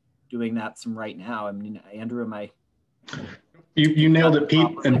start doing that some right now. I mean, Andrew, am I? You nailed it, Pete.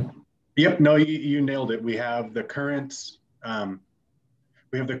 And yep, no, you nailed it. We have the current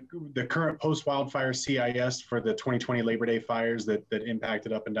the current post-wildfire CIS for the 2020 Labor Day fires that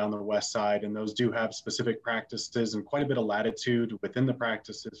impacted up and down the west side, and those do have specific practices and quite a bit of latitude within the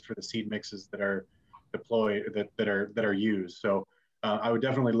practices for the seed mixes that are deployed, that are used. So I would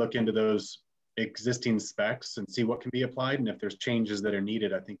definitely look into those existing specs and see what can be applied, and if there's changes that are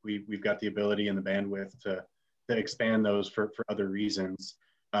needed, I think we've got the ability and the bandwidth to expand those for other reasons.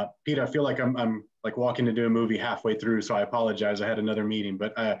 Pete, I feel like I'm like walking into a movie halfway through, so I apologize. I had another meeting,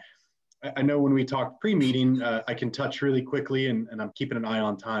 but I know when we talked pre-meeting, I can touch really quickly, and I'm keeping an eye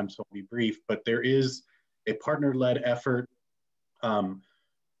on time, so I'll be brief, but there is a partner-led effort on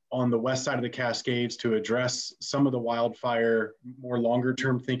the west side of the Cascades to address some of the wildfire, more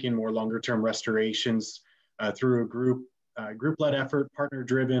longer-term thinking, more longer-term restorations through a group-led effort,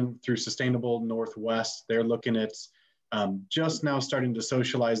 partner-driven through Sustainable Northwest. They're looking at just now starting to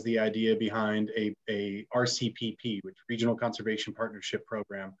socialize the idea behind a RCPP, which Regional Conservation Partnership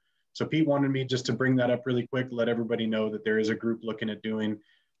Program. So Pete wanted me just to bring that up really quick, let everybody know that there is a group looking at doing.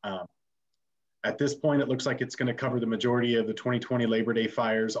 At this point, it looks like it's going to cover the majority of the 2020 Labor Day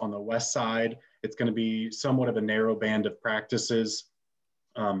fires on the west side. It's going to be somewhat of a narrow band of practices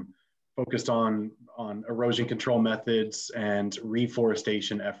focused on erosion control methods and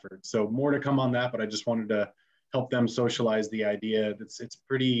reforestation efforts. So more to come on that, but I just wanted to help them socialize the idea. It's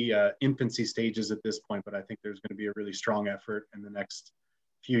pretty infancy stages at this point, but I think there's going to be a really strong effort in the next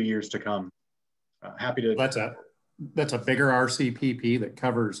few years to come. Happy to. That's a bigger RCPP that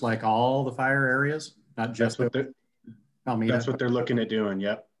covers like all the fire areas, not just that's what they're looking at doing.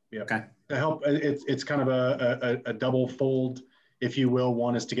 Yep. Okay. to help. It's kind of a double fold, if you will.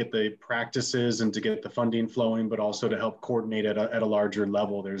 One is to get the practices and to get the funding flowing, but also to help coordinate at a larger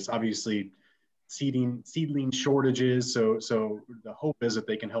level. There's obviously seedling shortages, so the hope is that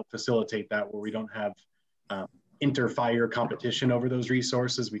they can help facilitate that, where we don't have inter-fire competition over those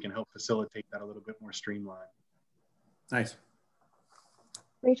resources. We can help facilitate that a little bit more streamlined. Nice.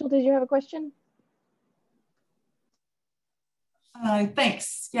 Rachel, did you have a question?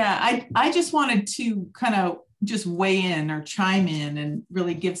 Thanks. Yeah, I just wanted to kind of just weigh in or chime in and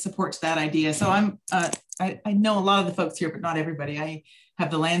really give support to that idea. So I know a lot of the folks here, but not everybody. I have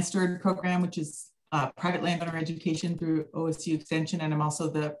the Land Steward program, which is private landowner education through OSU Extension, and I'm also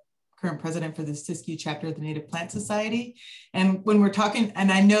the current president for the Siskiyou chapter of the Native Plant Society. And when we're talking,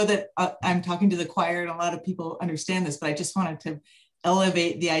 and I know that I'm talking to the choir and a lot of people understand this, but I just wanted to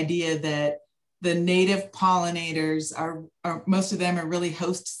elevate the idea that the native pollinators are most of them are really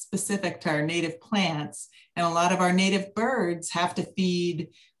host specific to our native plants. And a lot of our native birds have to feed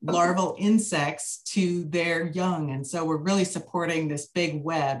larval insects to their young. And so we're really supporting this big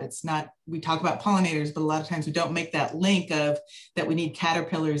web. It's not, we talk about pollinators, but a lot of times we don't make that link of that we need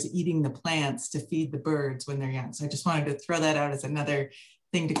caterpillars eating the plants to feed the birds when they're young. So I just wanted to throw that out as another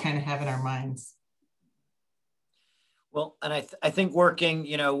thing to kind of have in our minds. Well, and I think working,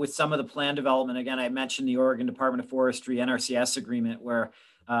 with some of the plan development, again, I mentioned the Oregon Department of Forestry NRCS agreement where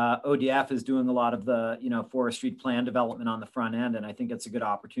ODF is doing a lot of the, forestry plan development on the front end. And I think it's a good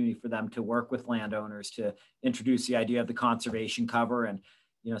opportunity for them to work with landowners to introduce the idea of the conservation cover. And,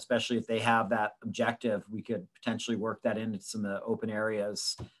 especially if they have that objective, we could potentially work that into some of the open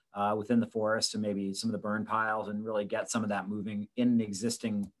areas within the forest and maybe some of the burn piles and really get some of that moving in the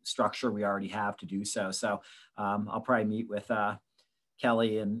existing structure we already have to do so. So I'll probably meet with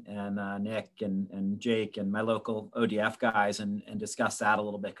Kelly and Nick and Jake and my local ODF guys and discuss that a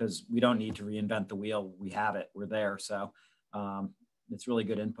little bit, because we don't need to reinvent the wheel. We have it, we're there. So it's really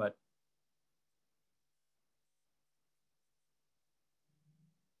good input.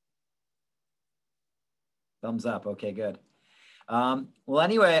 Thumbs up. Okay, good. Well,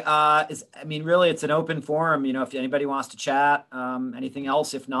 anyway, really, it's an open forum. If anybody wants to chat, anything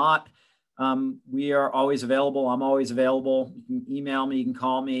else, if not, we are always available. I'm always available. You can email me, you can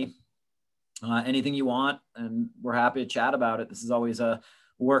call me, anything you want, and we're happy to chat about it. This is always a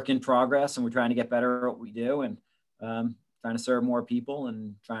work in progress, and we're trying to get better at what we do, and trying to serve more people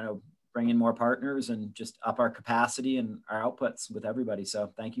and trying to bring in more partners and just up our capacity and our outputs with everybody.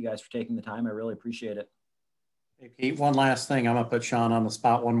 So thank you guys for taking the time. I really appreciate it. Hey, Pete, one last thing. I'm going to put Sean on the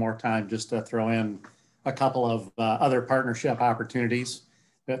spot one more time just to throw in a couple of other partnership opportunities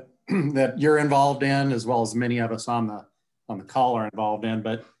that that you're involved in, as well as many of us on the call are involved in.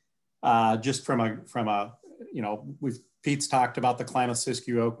 But just from a Pete's talked about the Klamath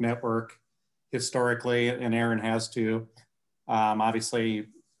Siskiyou Oak Network historically, and Aaron has too. Obviously,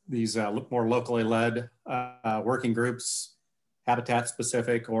 these more locally led working groups, habitat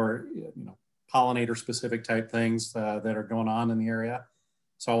specific or pollinator specific type things that are going on in the area.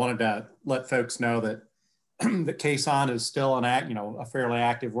 So I wanted to let folks know that that KSON is still a fairly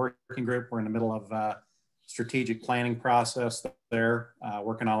active working group. We're in the middle of strategic planning process there,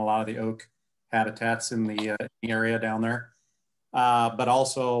 working on a lot of the oak habitats in the area down there. But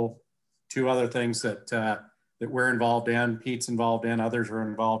also two other things that we're involved in, Pete's involved in, others are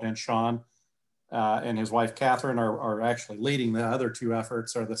involved in. Sean and his wife, Catherine, are actually leading the other two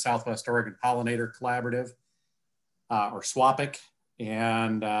efforts, are the Southwest Oregon Pollinator Collaborative, or SWAPIC,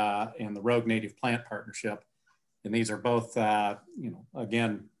 and the Rogue Native Plant Partnership. And these are both,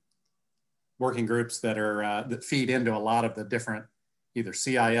 again, working groups that are that feed into a lot of the different either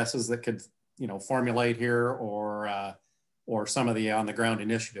CISs that could, formulate here, or some of the on the ground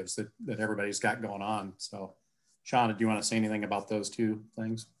initiatives that everybody's got going on. So, Sean, do you want to say anything about those two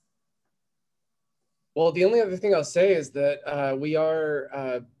things? Well, the only other thing I'll say is that we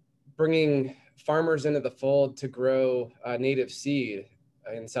are bringing farmers into the fold to grow native seed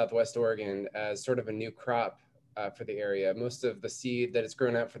in Southwest Oregon as sort of a new crop for the area. Most of the seed that is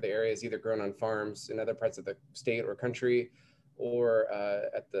grown out for the area is either grown on farms in other parts of the state or country, or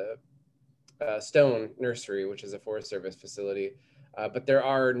at the Stone Nursery, which is a Forest Service facility. But there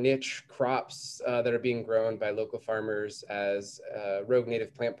are niche crops that are being grown by local farmers as a Rogue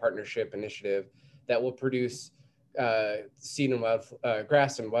Native Plant Partnership initiative that will produce seed and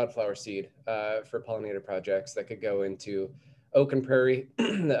grass and wildflower seed for pollinator projects that could go into oak and prairie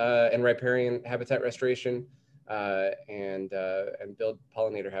and riparian habitat restoration and build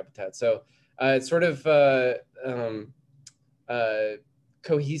pollinator habitat. So it's sort of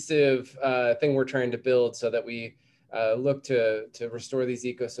cohesive thing we're trying to build so that we look to restore these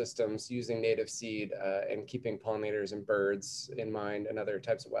ecosystems using native seed and keeping pollinators and birds in mind and other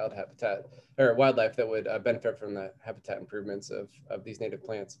types of wildlife that would benefit from the habitat improvements of these native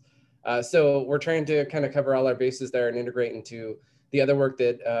plants. So we're trying to kind of cover all our bases there and integrate into the other work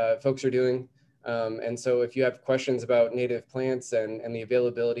that folks are doing. And so if you have questions about native plants and the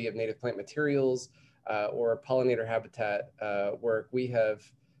availability of native plant materials or pollinator habitat work, we have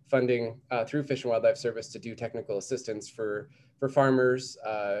funding through Fish and Wildlife Service to do technical assistance for farmers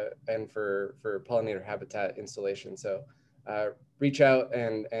and for pollinator habitat installation. So reach out,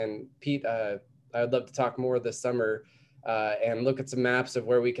 and Pete, I'd love to talk more this summer and look at some maps of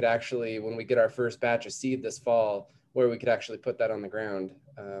where we could actually, when we get our first batch of seed this fall, where we could actually put that on the ground.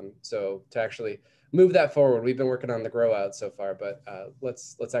 So to actually move that forward, we've been working on the grow out so far, but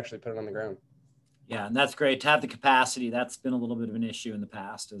let's actually put it on the ground. Yeah, and that's great to have the capacity. That's been a little bit of an issue in the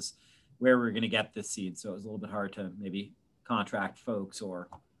past, is where we're going to get this seed. So it was a little bit hard to maybe contract folks or,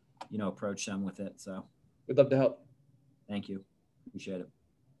 you know, approach them with it. So we'd love to help. Thank you. Appreciate it.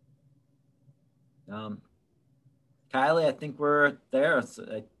 Kylie, I think we're there.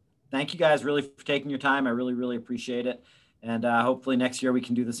 So, thank you guys really for taking your time. I really, really appreciate it. And hopefully next year we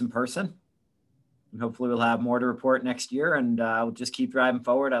can do this in person. And hopefully we'll have more to report next year, and we'll just keep driving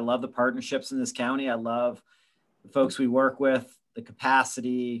forward. I love the partnerships in this county. I love the folks we work with, the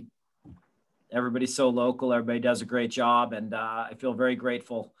capacity. Everybody's so local. Everybody does a great job. And I feel very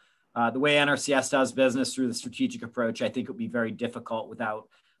grateful. The way NRCS does business through the strategic approach, I think it would be very difficult without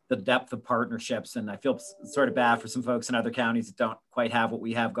the depth of partnerships. And I feel sort of bad for some folks in other counties that don't quite have what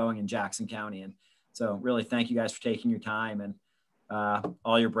we have going in Jackson County. And so really thank you guys for taking your time and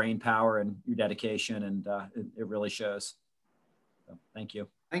all your brain power and your dedication, and it really shows. So, thank you.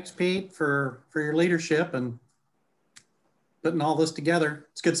 Thanks, Pete, for your leadership and putting all this together.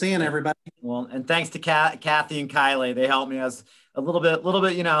 It's good seeing everybody. Well, and thanks to Kathy and Kylie. They helped me. I was a little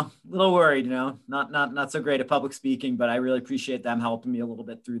bit, you know, a little worried, you know, not so great at public speaking, but I really appreciate them helping me a little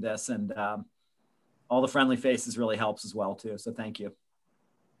bit through this, and all the friendly faces really helps as well too. So thank you.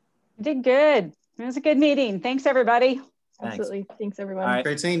 You did good. It was a good meeting. Thanks, everybody. Thanks. Absolutely. Thanks, everyone. All right.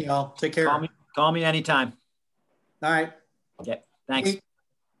 Great seeing y'all. Take care. Call me anytime. All right. Okay. Thanks.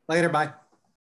 Later. Bye.